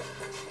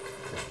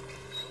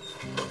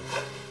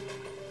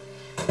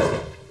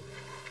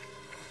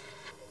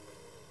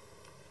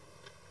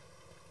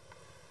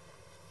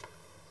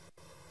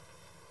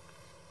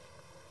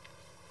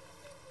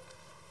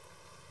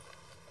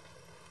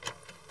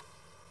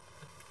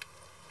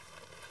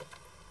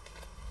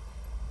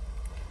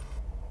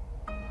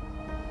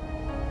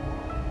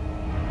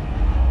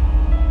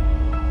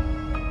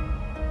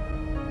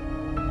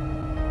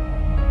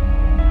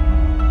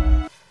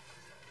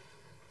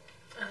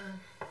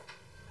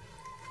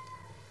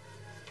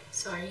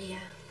 Sorry,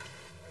 ah.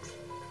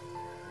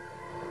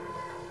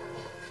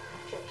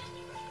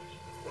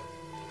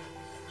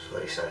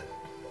 Sorry, son.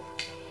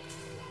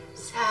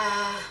 Sa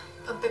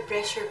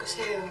pagpe-pressure ko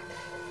sa'yo,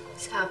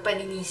 sa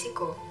paninisi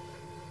ko.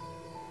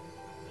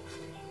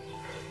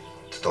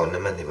 Totoo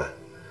naman, di ba?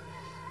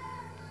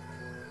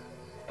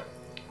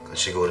 Kung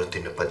siguro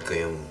tinupad ko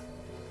yung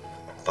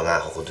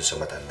pangako ko doon sa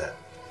matanda.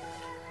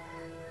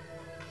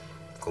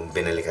 Kung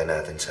binalikan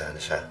natin sana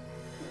siya,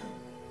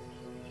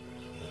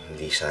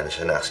 hindi sana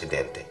siya na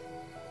aksidente.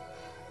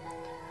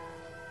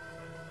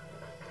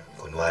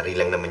 Kunwari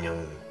lang naman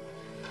yung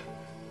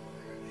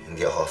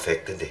hindi ako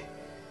affected eh.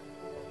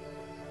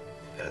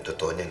 Pero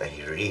totoo niyan,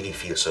 I really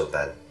feel so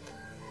bad.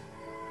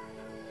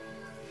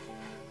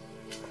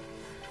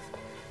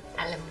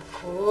 Alam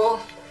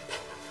ko.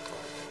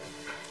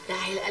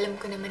 Dahil alam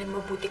ko naman na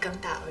mabuti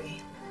kang tao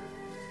eh.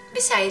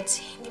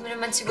 Besides, hindi mo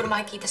naman siguro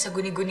makikita sa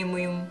guni-guni mo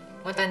yung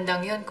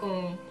matandang yon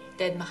kung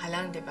dead ma ka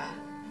lang, di ba?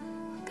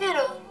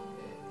 Pero,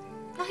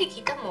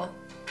 nakikita mo.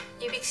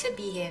 Ibig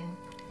sabihin,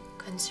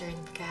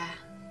 concerned ka.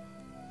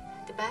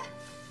 Di ba?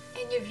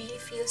 And you really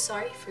feel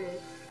sorry for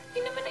it.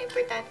 Yun naman ang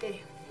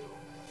importante.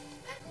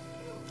 Diba?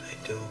 I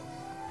do.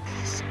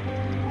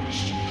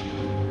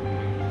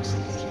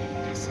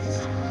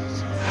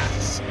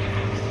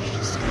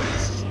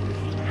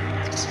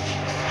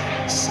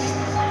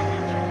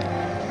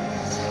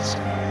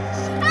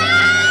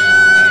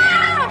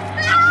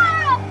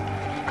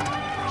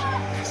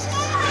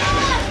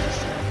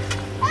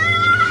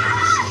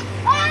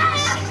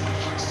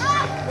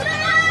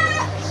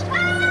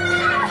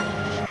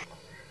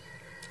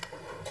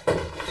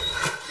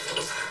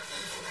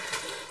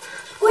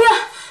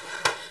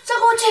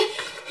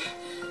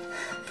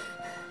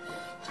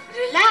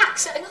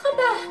 Max, ano ka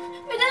ba?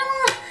 May dalang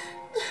mga...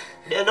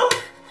 Di ano?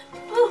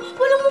 Oh,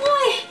 walang mukha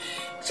eh.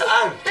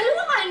 Saan?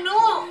 Dalawang ano?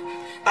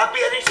 Papi,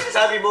 ano yung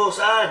sinasabi mo?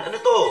 Saan? Ano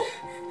to?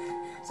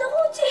 Sa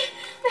kotse.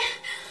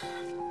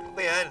 Ano ba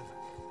yan?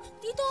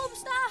 Tito,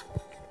 basta!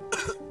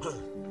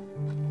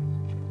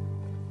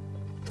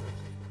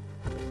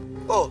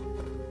 Oh,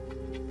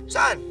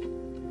 saan?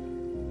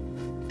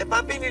 Eh,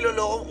 Papi,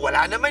 niloloko ko.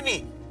 Wala naman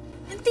eh.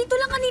 Ang tito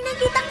lang kanina,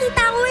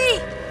 kitang-kita ko eh.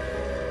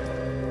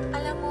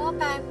 Alam mo,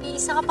 Papi,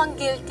 isa ka pang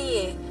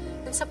guilty eh.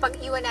 Dun sa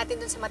pag-iwan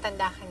natin dun sa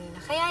matanda kanina.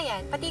 Kaya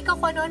yan, pati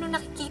ikaw kung ano-ano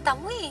nakikita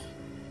mo eh.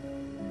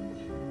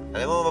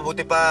 Alam mo,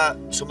 mabuti pa,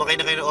 sumakay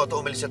na kayo ng auto,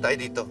 umalis na tayo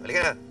dito.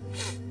 Halika na.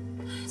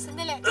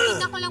 Sandali,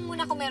 tingnan ko lang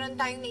muna kung meron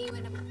tayong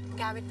naiwan na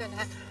gamit doon,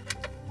 ha?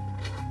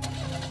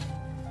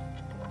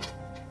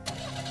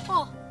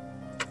 Oh.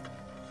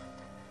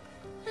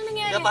 Ano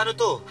nangyari? Kaya paano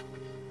to?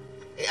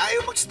 Eh,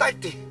 ayaw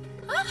mag-start eh.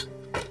 Ha?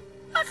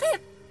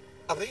 Bakit?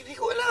 Aba, hindi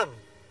ko alam.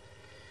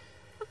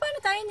 Paano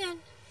tayo niyan?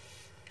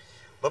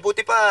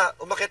 Mabuti pa,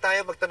 umakyat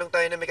tayo, magtanong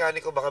tayo ng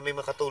mekaniko, baka may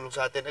makatulong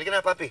sa atin. Halika na,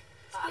 Papi.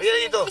 Halika na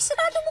dito.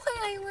 Isarado mo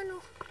kaya yung ano.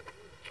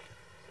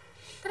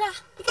 Tara,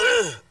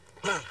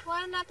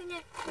 huwahan natin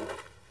yan.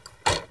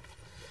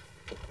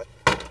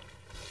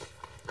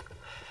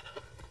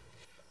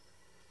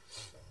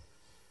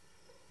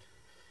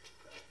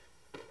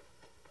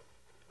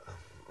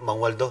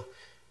 Mang Waldo,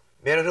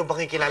 meron rin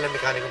bang kilala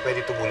mekanikong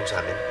pwede tumulong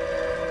sa amin?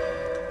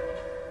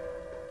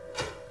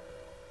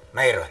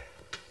 Mayroon.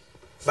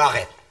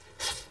 Bakit?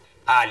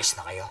 Aalis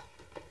na kayo?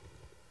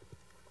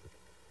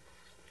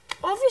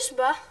 Obvious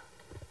ba?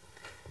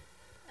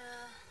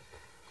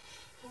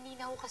 Hindi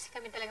na ho kasi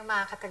kami talaga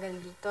makakatagal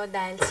dito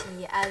dahil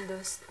si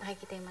Aldos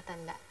nakikita yung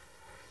matanda.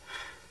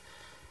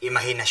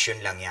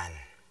 Imahinasyon lang yan.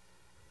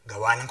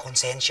 Gawa ng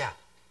konsensya.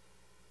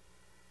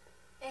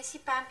 Eh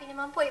si Pampi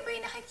naman po, iba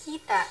yung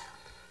nakikita.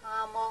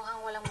 Mga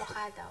monghang walang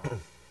mukha daw.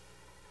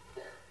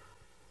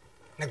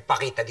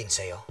 Nagpakita din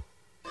sa'yo?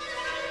 I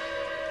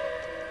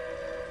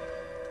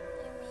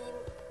mean,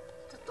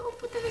 totoo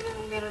po talaga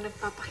nung meron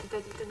nagpapakita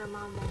dito ng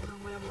mga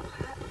monghang walang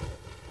mukha.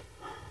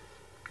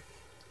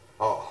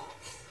 Oo.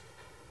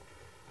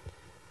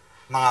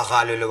 Mga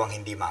kaluluwang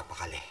hindi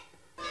mapakali.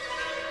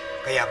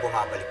 Kaya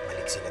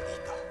bumabalik-balik sila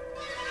dito.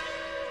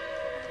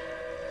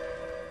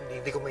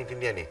 Hindi ko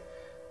maintindihan eh.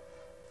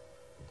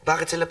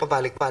 Bakit sila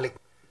pabalik-balik?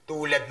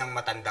 Tulad ng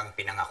matandang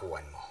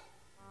pinangakuan mo.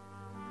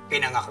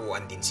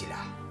 Pinangakuan din sila.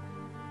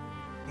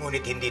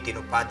 Ngunit hindi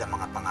tinupad ang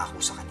mga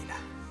pangako sa kanila.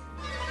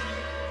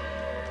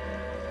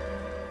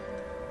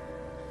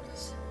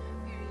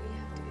 We really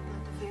have to get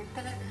out of here.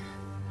 Tara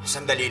na.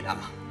 Sandali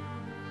lang.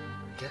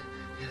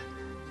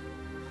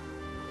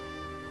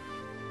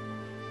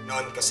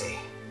 Noon kasi,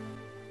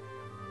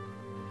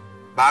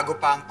 bago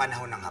pa ang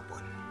panahon ng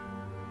Hapon,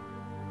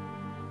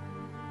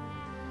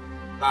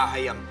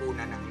 bahay ang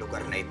puna ng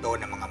lugar na ito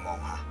ng mga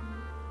mongha.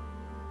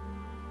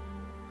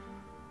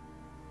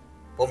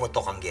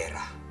 Pumutok ang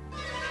gyera.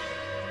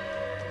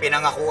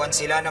 Pinangakuan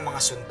sila ng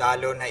mga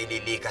sundalo na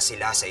ililikas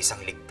sila sa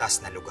isang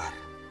ligtas na lugar.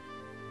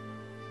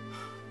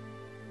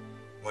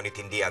 Ngunit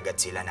hindi agad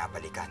sila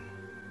nabalikan.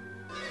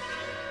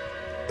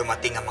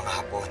 Dumating ang mga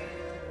Hapon.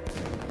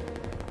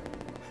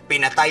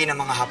 Pinatay ng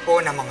mga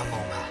Hapon ang mga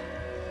mongha.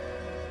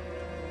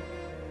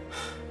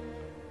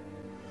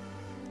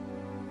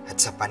 At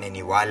sa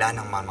paniniwala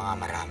ng mga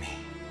marami,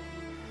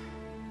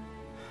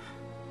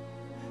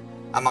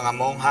 ang mga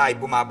mongha ay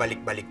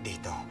bumabalik-balik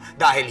dito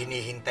dahil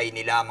hinihintay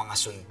nila ang mga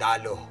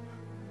sundalo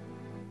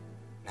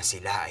na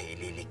sila ay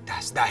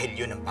ililigtas dahil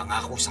yun ang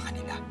pangako sa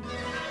kanila.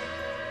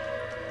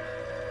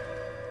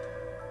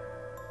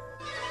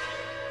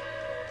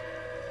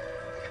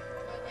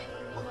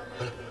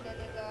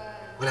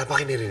 Wala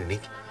pa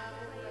kinirinig?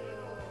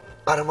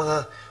 Parang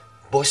mga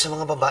boss sa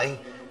mga babaeng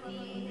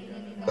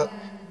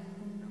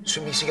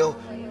sumisigaw,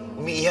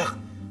 umiiyak.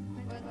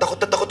 Takot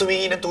na takot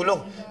humingi ng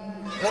tulong.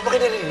 Wala pa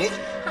kinirinig?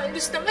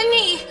 Aldos naman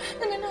eh.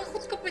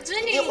 Nananakot ka pa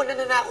dyan eh. Hindi ako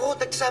nananakot.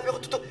 Nagsasabi ako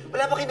totoo.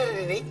 Wala pa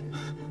kinirinig?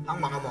 Ang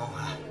mga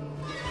mongha.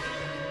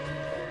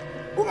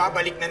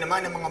 Bumabalik na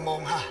naman ang mga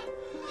mongha.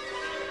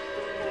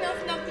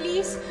 Enough na,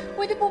 please.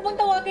 Pwede po bang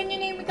tawagan niyo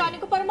na yung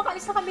mekaniko para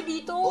makaalis na kami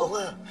dito? Oo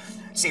nga.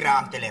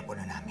 Sira ang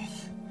telepono namin.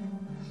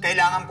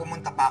 Kailangan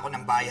pumunta pa ako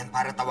ng bayan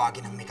para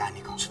tawagin ang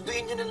mekaniko.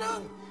 Sunduin niyo na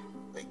lang.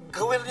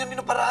 Gawin niyo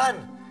ng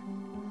paraan.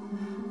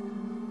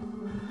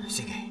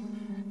 Sige.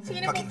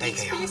 Sige na po, Maghintay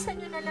please. kayo. Bilisan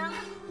niyo na lang.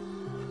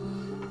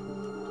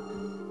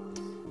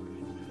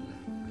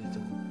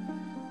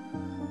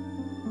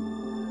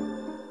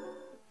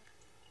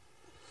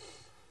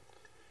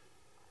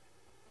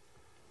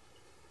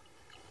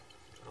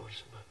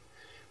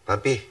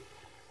 Papi,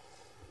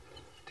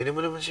 tinan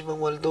mo naman si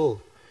Mang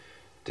Waldo.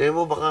 Tinan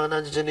mo, baka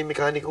nandiyan dyan yung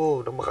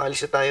mekaniko nang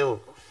makaalis na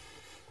tayo.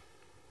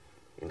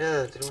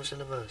 Ina, tinan mo sa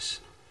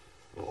labas.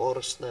 Yung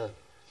oras na.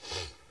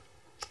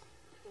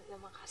 Hindi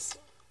naman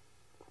kasi.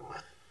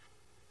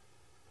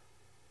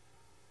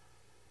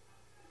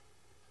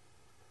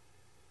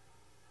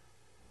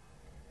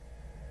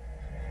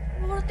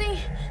 Paparating!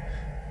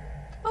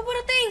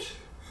 Paparating!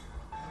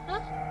 Ha?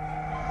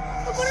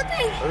 Paparating!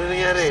 parating? Ano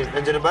nangyari?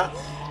 Nandiyan na ba?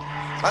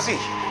 Papi!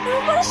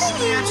 Ano parating?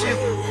 Ano yan sa'yo?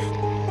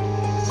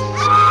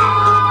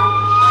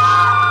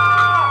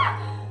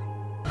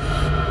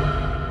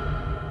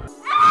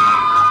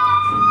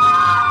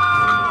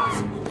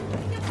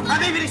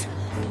 Papi, bilis!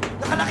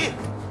 Nakalaki!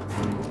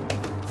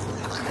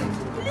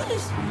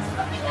 Bilis!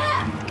 Papi nga!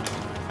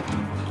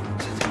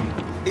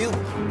 Ayun!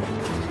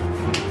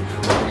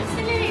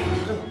 Sali!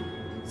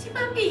 Si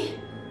Papi!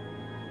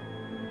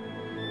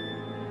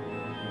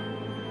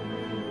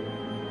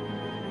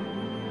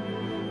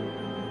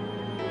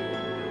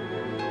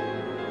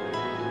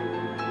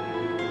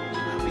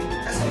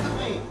 Nasaan ako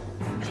eh?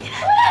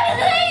 Wala na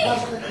dali!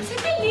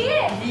 Sandali!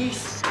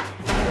 Please!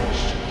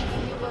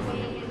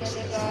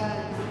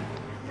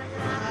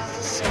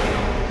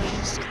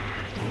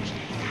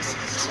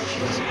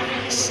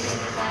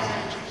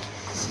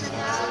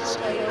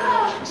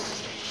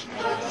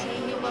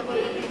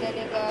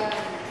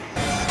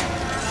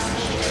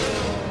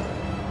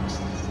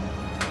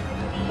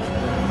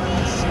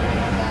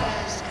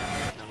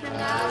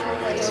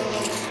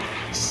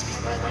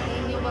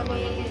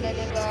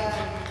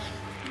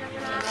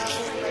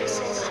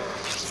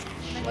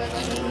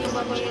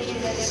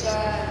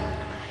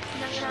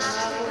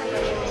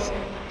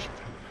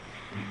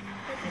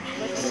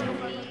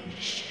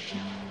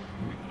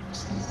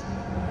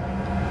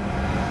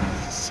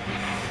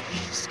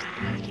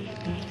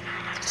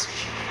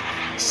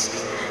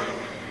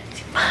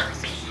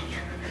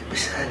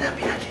 Basta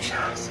hanapin natin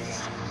siya.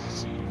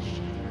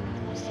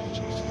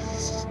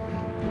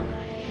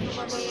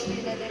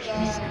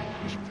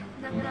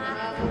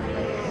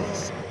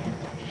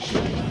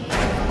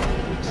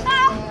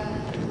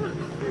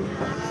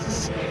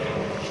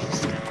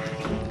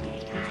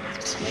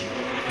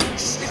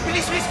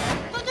 Bilis, bilis!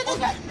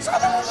 Saan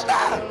ka pumunta?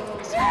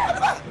 Ano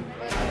ba?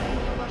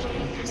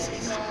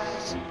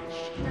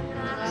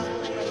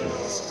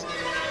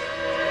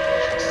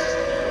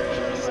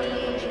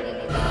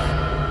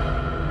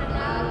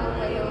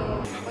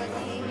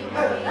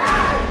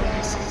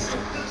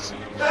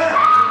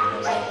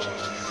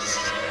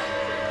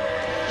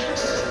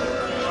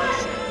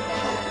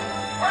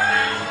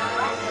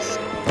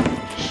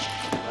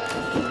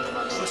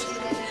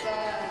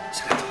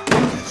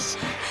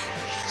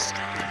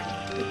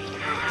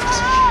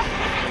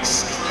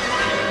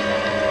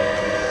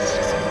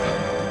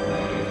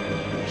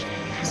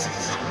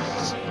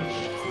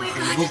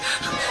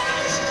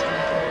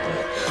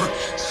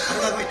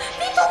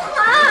 Dito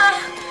ka!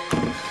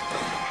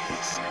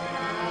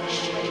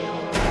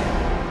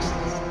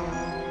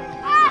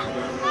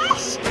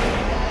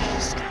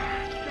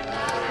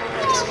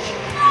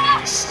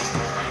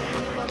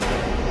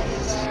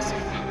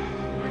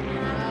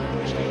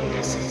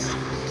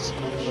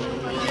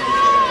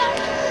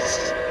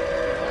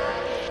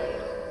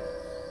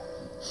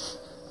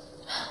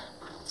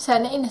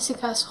 Sana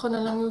inasikaso ko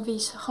na lang yung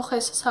visa ko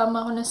kaysa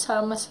sama ako ng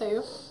sama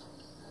sa'yo.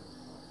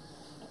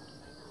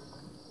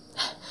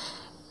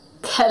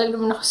 Kaya lang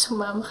naman ako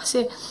sumama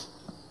kasi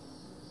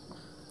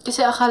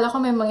akala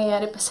ko may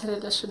mangyayari pa sa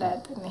relasyon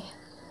natin eh.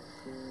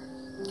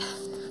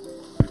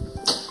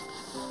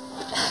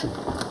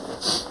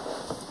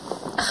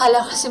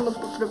 Akala ko kasi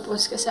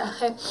magpapropose ka sa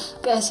akin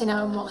kaya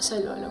sinama mo ako sa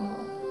lolo mo.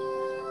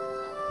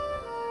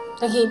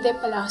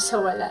 Naghihintay pala ako sa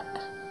wala.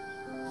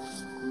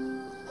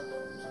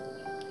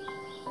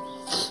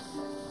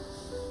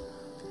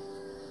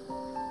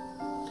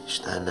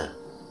 Nana.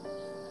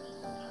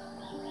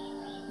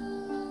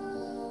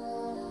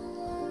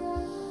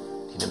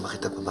 Hindi naman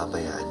kita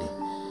pababayaan eh.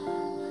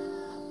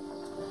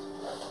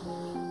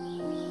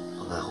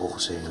 Pangako ko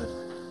sa'yo yun.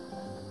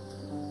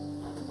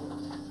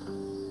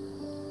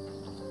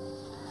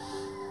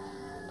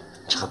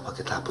 Tsaka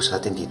pagkatapos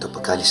natin dito,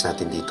 pagkalis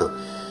natin dito,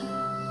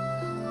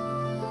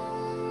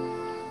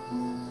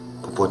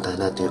 pupuntahan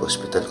natin yung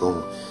ospital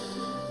kung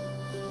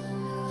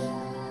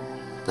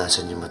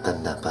nasan yung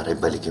matanda para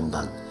ibalik yung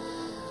bag.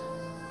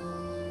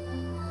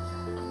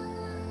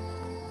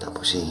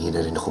 Tapos hihingi na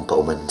rin akong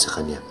paumanin sa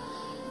kanya.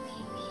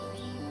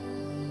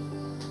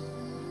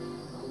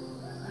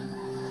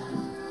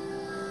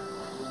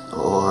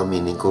 Oo,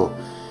 aminin ko.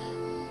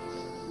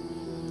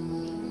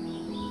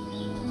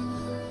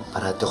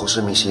 Parati ako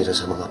sumisira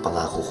sa mga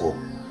pangako ko.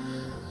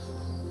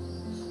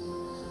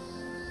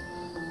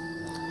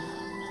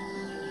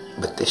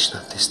 But this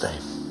not this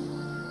time.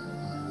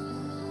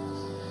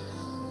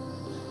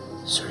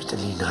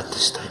 Certainly not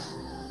this time.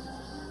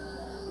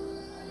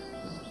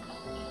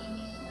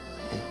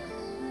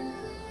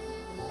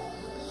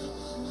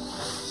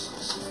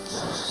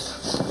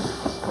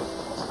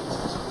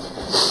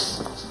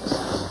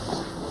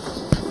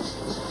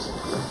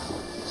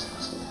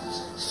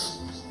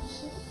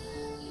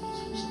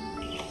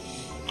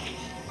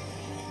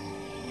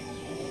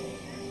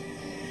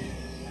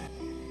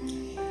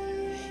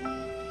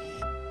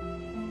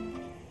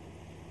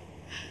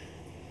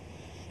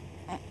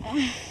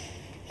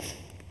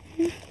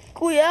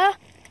 Kuya,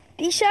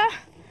 Tisha.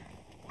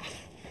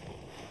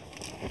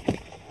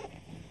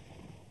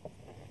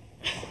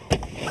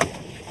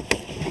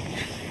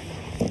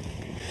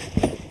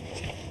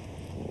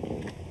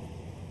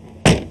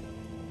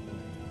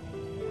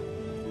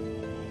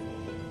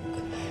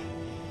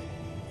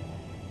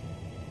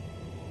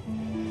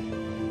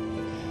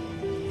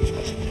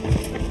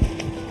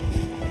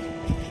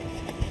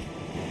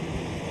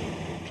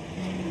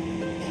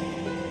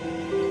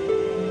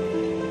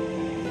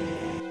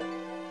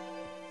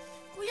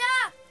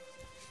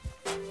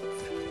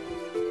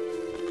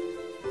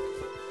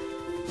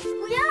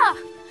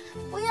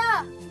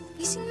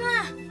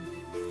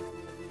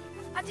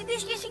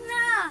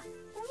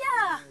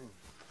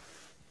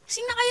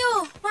 Gising na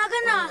kayo. Umaga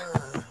na.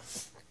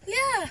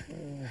 Yeah.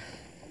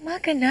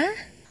 Umaga na?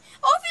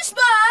 Office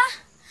ba?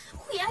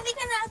 Kuya, hindi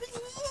ka na.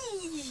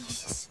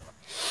 Please.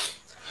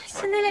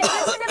 Sandali,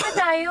 saan na ba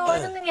tayo?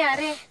 Anong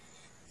nangyari?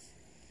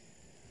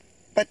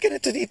 Ba't ka na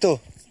to dito?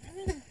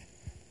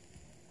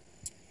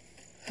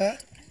 Ha?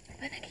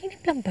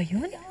 Panaginip lang ba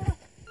yun?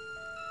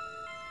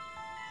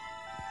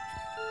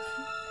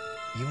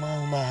 Yung mga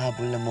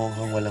humahabol na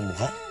mukhang walang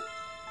mukha?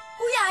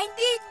 Kuya,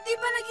 hindi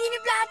pa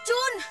naginip lahat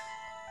yun.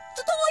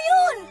 Totoo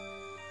yun.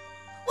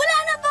 Wala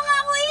na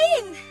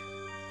pangakuin.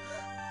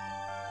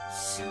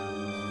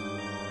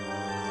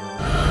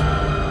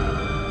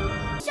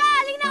 Siya,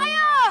 aling na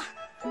kayo.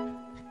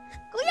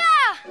 Kuya!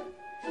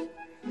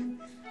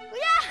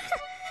 Kuya!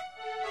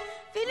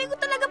 Feeling ko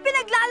talaga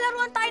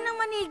pinaglalaruan tayo ng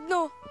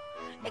manigno.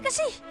 Eh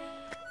kasi,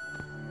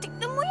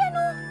 tignan mo yan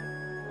oh.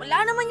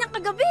 Wala naman yan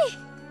kagabi.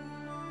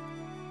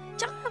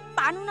 Tsaka,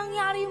 paano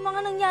nangyari yung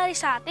mga nangyari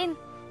sa atin?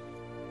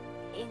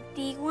 Eh,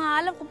 hindi ko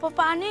nga alam kung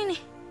paano yun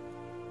eh.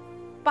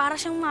 Para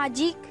siyang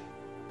magic.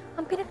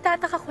 Ang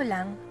pinagtataka ko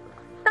lang,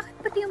 bakit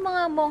pati yung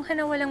mga mongha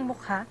na walang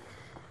mukha,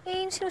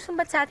 eh yung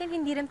sinusumbat sa atin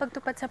hindi rin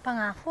pagtupad sa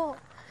pangako.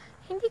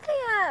 Hindi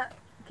kaya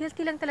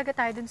guilty lang talaga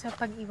tayo dun sa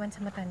pag-iwan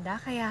sa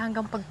matanda, kaya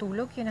hanggang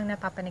pagtulog yun ang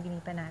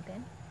napapanaginipan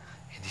natin?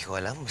 Hindi ko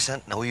alam.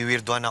 Basta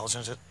nawiwirdohan ako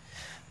sa...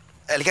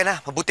 Halika na,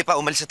 mabuti pa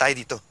umalis na tayo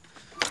dito.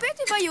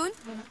 Pwede ba yun?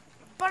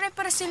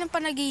 Pare-pares silang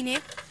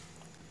panaginip?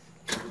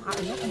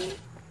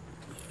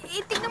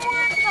 Eh, tignan mo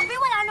nga kagabi,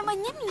 wala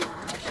naman yan eh.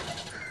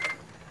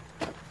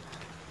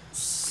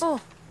 Oh.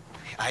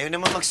 Ayaw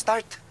naman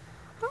mag-start.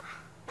 Huh?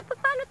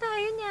 Paano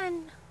tayo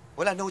niyan?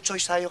 Wala, no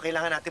choice tayo.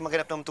 Kailangan natin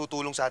maghanap ng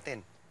tutulong sa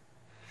atin.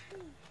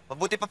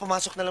 Mabuti pa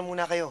pumasok na lang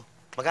muna kayo.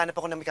 Maghanap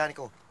ako ng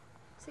mekaniko.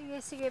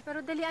 Sige.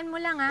 Pero dalian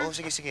mo lang, ha? Oo,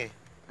 sige.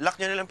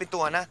 Lock nyo na lang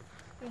pintuan, ha?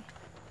 Okay.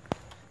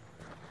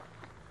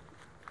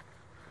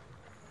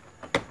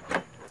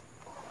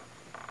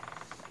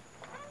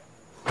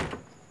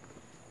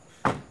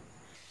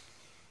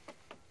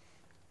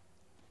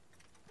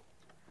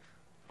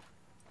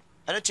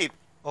 Ano, Chip?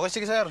 Okay,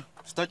 sige, sir.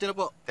 Start nyo na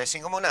po.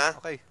 Testing ko muna, ha?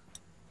 Okay.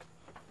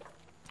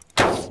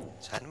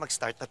 Sana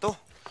mag-start na to.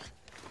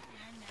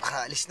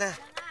 Alis na.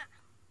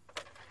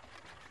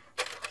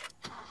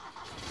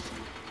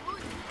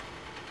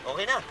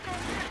 Okay na.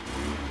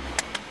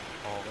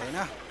 Okay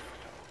na.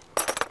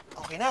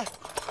 Okay na.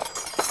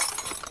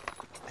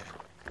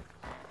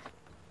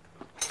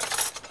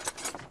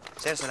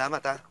 Sir,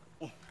 salamat, ha?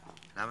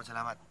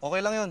 Salamat.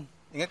 Okay lang yun.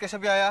 Ingat kayo sa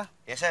biyaya.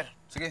 Yes, sir.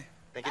 Sige.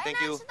 Thank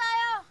you. Alis na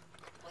tayo.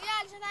 Kuya,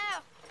 alis na tayo.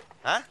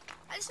 Ha?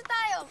 Alis na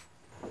tayo.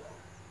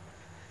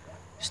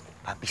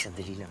 Papi,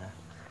 sandali lang, ha?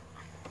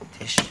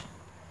 Tish,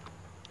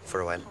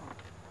 for a while.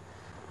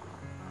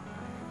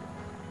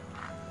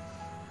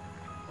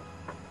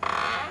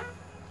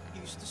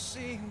 Used to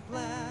sing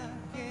black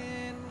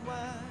and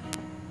white,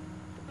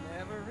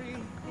 never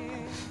really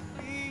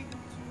be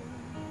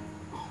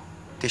true.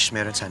 Tish,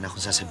 meron sana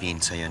akong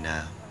sasabihin sa'yo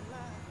na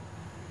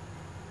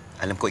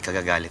alam ko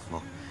ikagagalit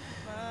mo.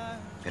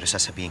 Pero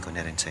sasabihin ko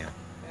na rin sa'yo.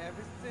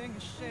 Everything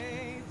is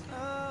shades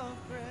of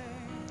gray.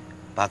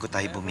 Bago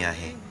tayo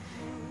bumiyahe,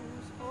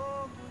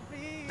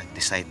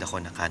 nag-decide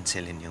ako na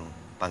cancelin yung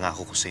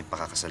pangako ko sa'yo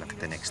pakakasalan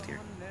kita next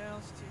year.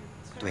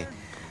 Wait.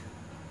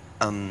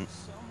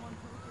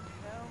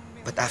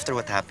 But after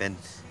what happened,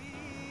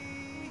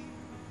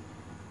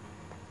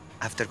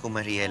 after ko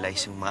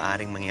ma-realize yung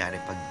maaaring mangyari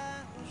pag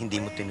hindi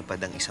mo tinupad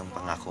ang isang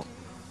pangako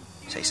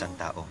sa isang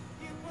tao,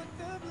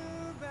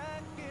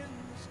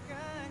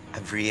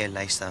 I've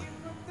realized na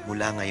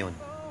mula ngayon,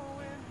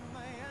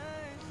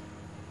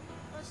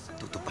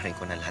 tutuparin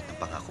ko na lahat ng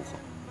pangako ko.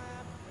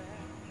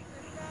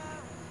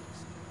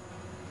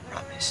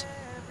 Promise.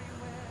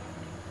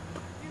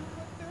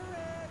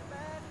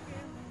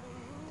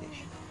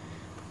 Tish.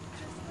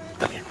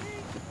 Come here.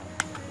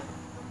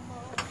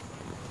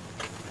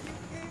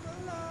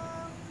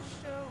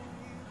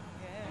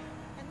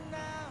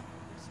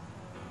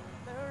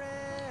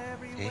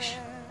 Tish?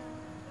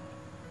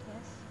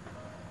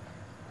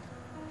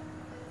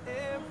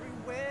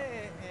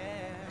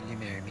 Will you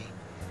marry me?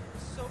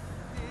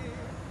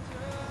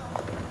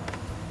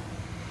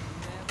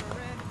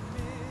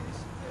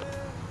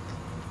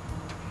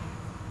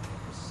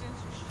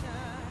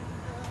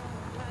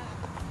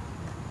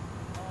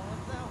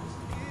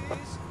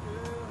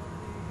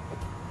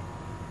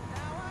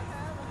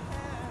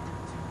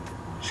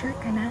 Sure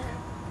ka na?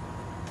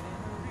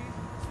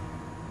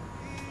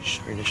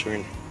 Sure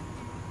na.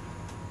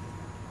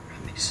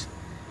 Promise.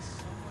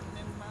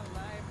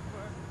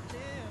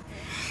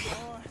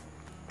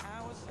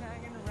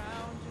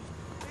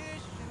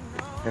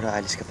 Pero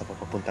alis ka pa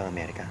papuntang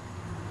Amerika?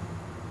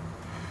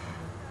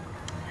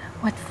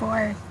 What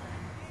for?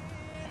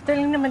 Ito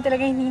lang naman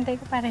talaga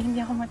hinihintay ko para hindi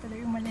ako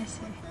matuloy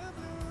umalis eh.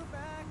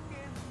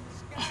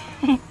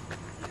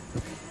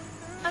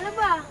 Ano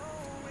ba?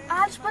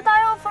 Aalis pa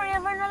tayo,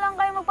 forever na lang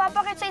kayo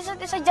magpapakit sa isa't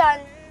isa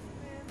dyan.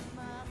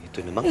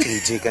 Ito naman,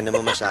 KJ ka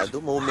naman masyado.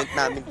 Moment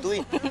namin to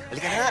eh.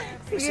 Halika na,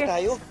 basta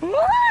tayo.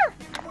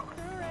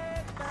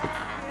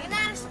 Sige na,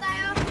 alis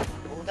tayo.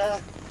 Oo. puta.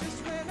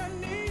 Just when I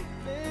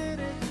needed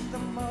it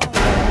the most.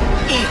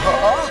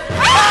 Iho?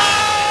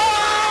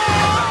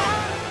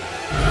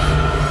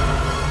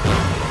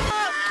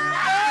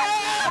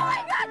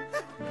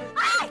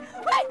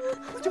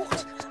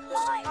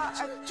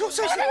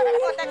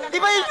 Di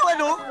ba yun yung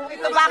ano?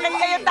 Bakit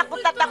kayo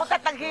takot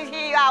at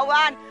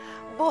naghihiyawan?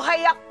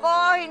 Buhay ako,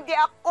 hindi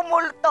ako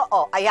multo.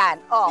 Oh, ayan.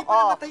 Oh,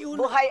 oh.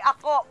 Buhay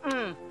ako.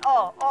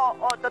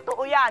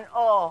 Totoo yan.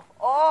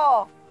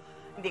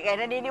 Hindi kayo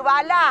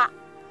naniniwala.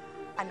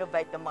 Ano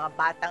ba itong mga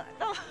batang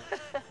ito?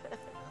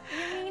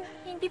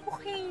 Hindi po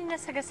kayo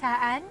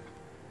nasagasaan?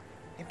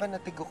 Di ba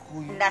natigok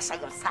ko yun?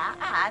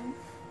 Nasagasaan?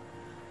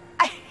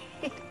 Ay,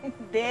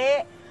 hindi.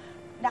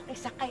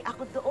 Nakisakay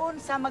ako doon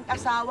sa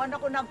mag-asawa na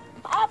ko ng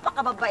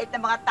napakababait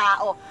na mga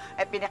tao.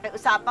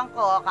 Pinakiusapan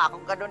ko,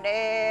 kakong ganun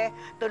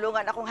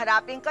tulungan akong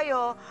hanapin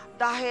kayo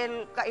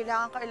dahil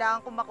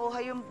kailangan kong makuha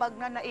yung bag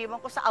na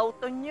naiwan ko sa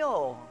auto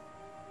nyo.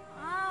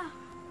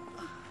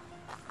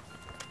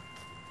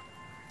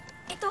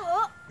 Ito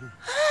ho.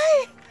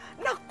 Ay,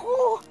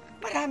 naku!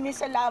 Maraming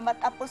salamat,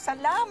 Apo.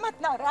 Salamat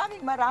na.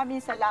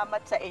 Maraming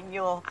salamat sa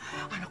inyo.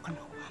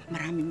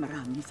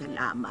 Maraming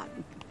salamat.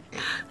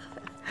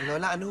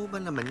 Lola, ano ba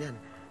naman yan?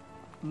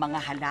 Mga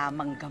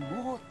halamang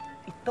gamot.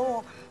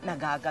 Ito,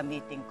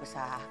 nagagamitin ko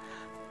sa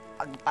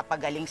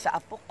pagpapagaling sa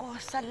apo ko.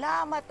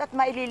 Salamat at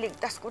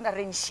maililigtas ko na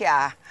rin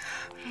siya.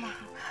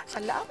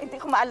 Salamat. Hindi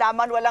ko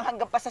maalaman. Walang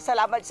hanggang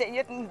pasasalamat sa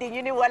inyo at hindi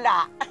nyo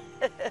niwala.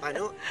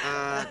 Paano?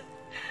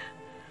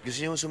 Gusto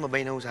niyo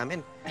sumabay na ho sa amin?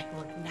 Ay,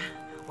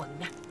 wag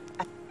na.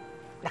 At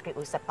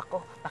nakiusap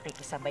ako.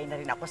 Pakikisabay na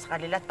rin ako sa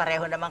kanila at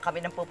pareho naman kami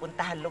ng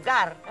pupuntahan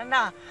lugar.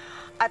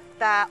 At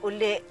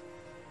uli,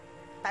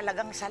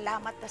 talagang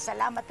salamat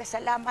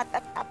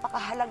at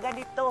napakahalaga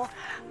nito.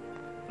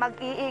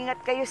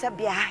 Mag-iingat kayo sa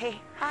biyahe,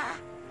 ha?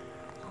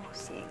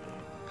 Sige.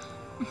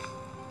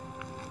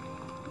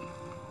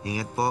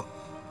 Ingat po.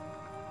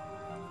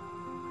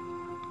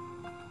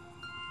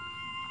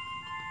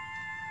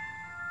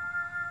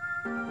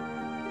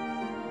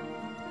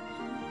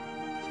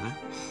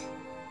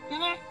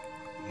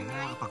 Yan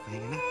na,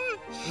 kapagpahinga na.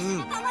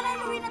 Tama na,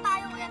 uwi na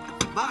tayo ngayon.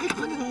 Bakit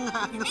ba nang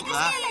ano Kasi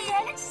ka?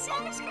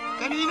 nagsiselos ka.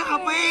 Kanina ka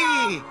pa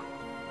eh!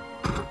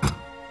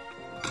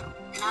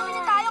 Uwi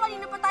na tayo,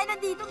 kanina pa tayo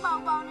nandito.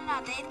 Baho-baho na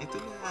natin. Ito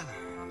na.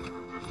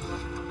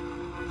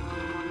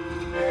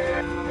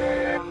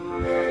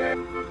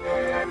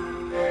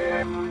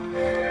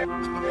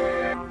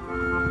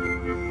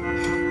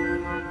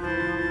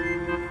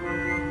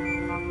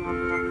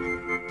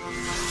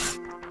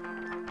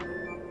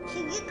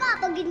 Sige ka,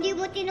 pag hindi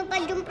mo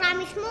tinupad yung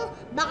promise mo,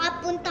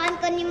 baka puntahan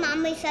ka ni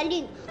Mamay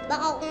Saling.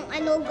 Baka kung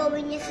ano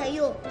gawin niya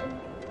sa'yo.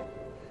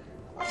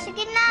 O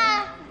sige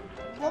na,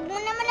 huwag mo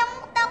naman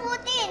akong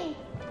takutin.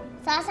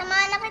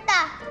 Sasamahan na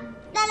kita.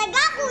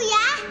 Talaga,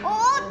 kuya?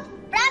 Oo,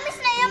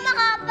 promise na yan,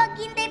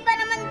 makapaghintay pa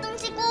naman itong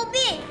si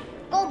Kobe.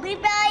 Kobe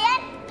ba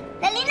yan?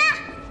 Dali na!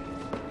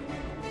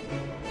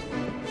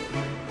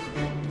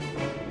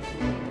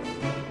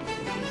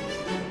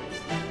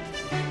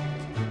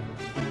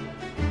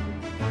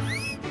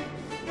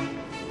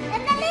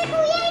 Sandali,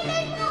 kuya!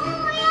 Hintayin mo ako,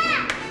 kuya!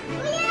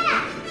 Kuya!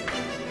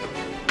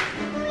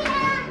 Kuya!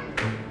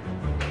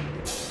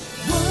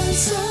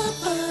 Once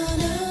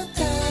upon a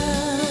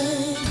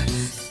time,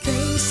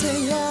 kay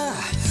saya,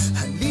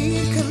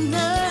 halika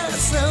na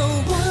sa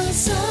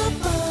once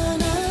upon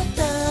a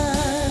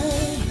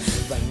time.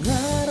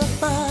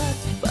 Pangarap at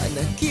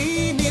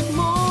panaginip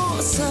mo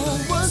sa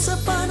once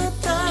upon a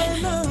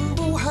time ng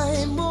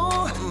buhay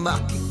mo.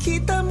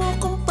 Makikita mo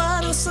kung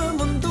paano sa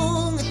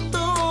mundong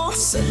ito,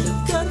 sa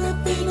lugar na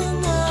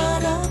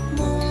pinangarap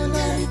mo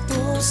na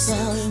ito sa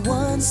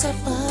once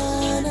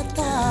upon a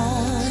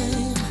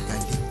time.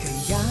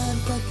 Kaligayahan,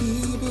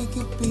 pag-ibig,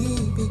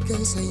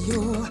 ibibigay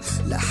sa'yo.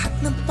 Lahat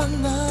ng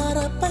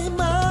pangarap ay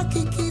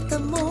makikita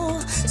mo.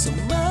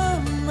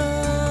 Sumama,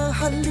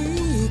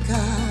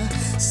 halika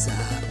sa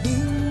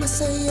aming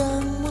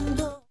masayang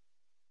mundo.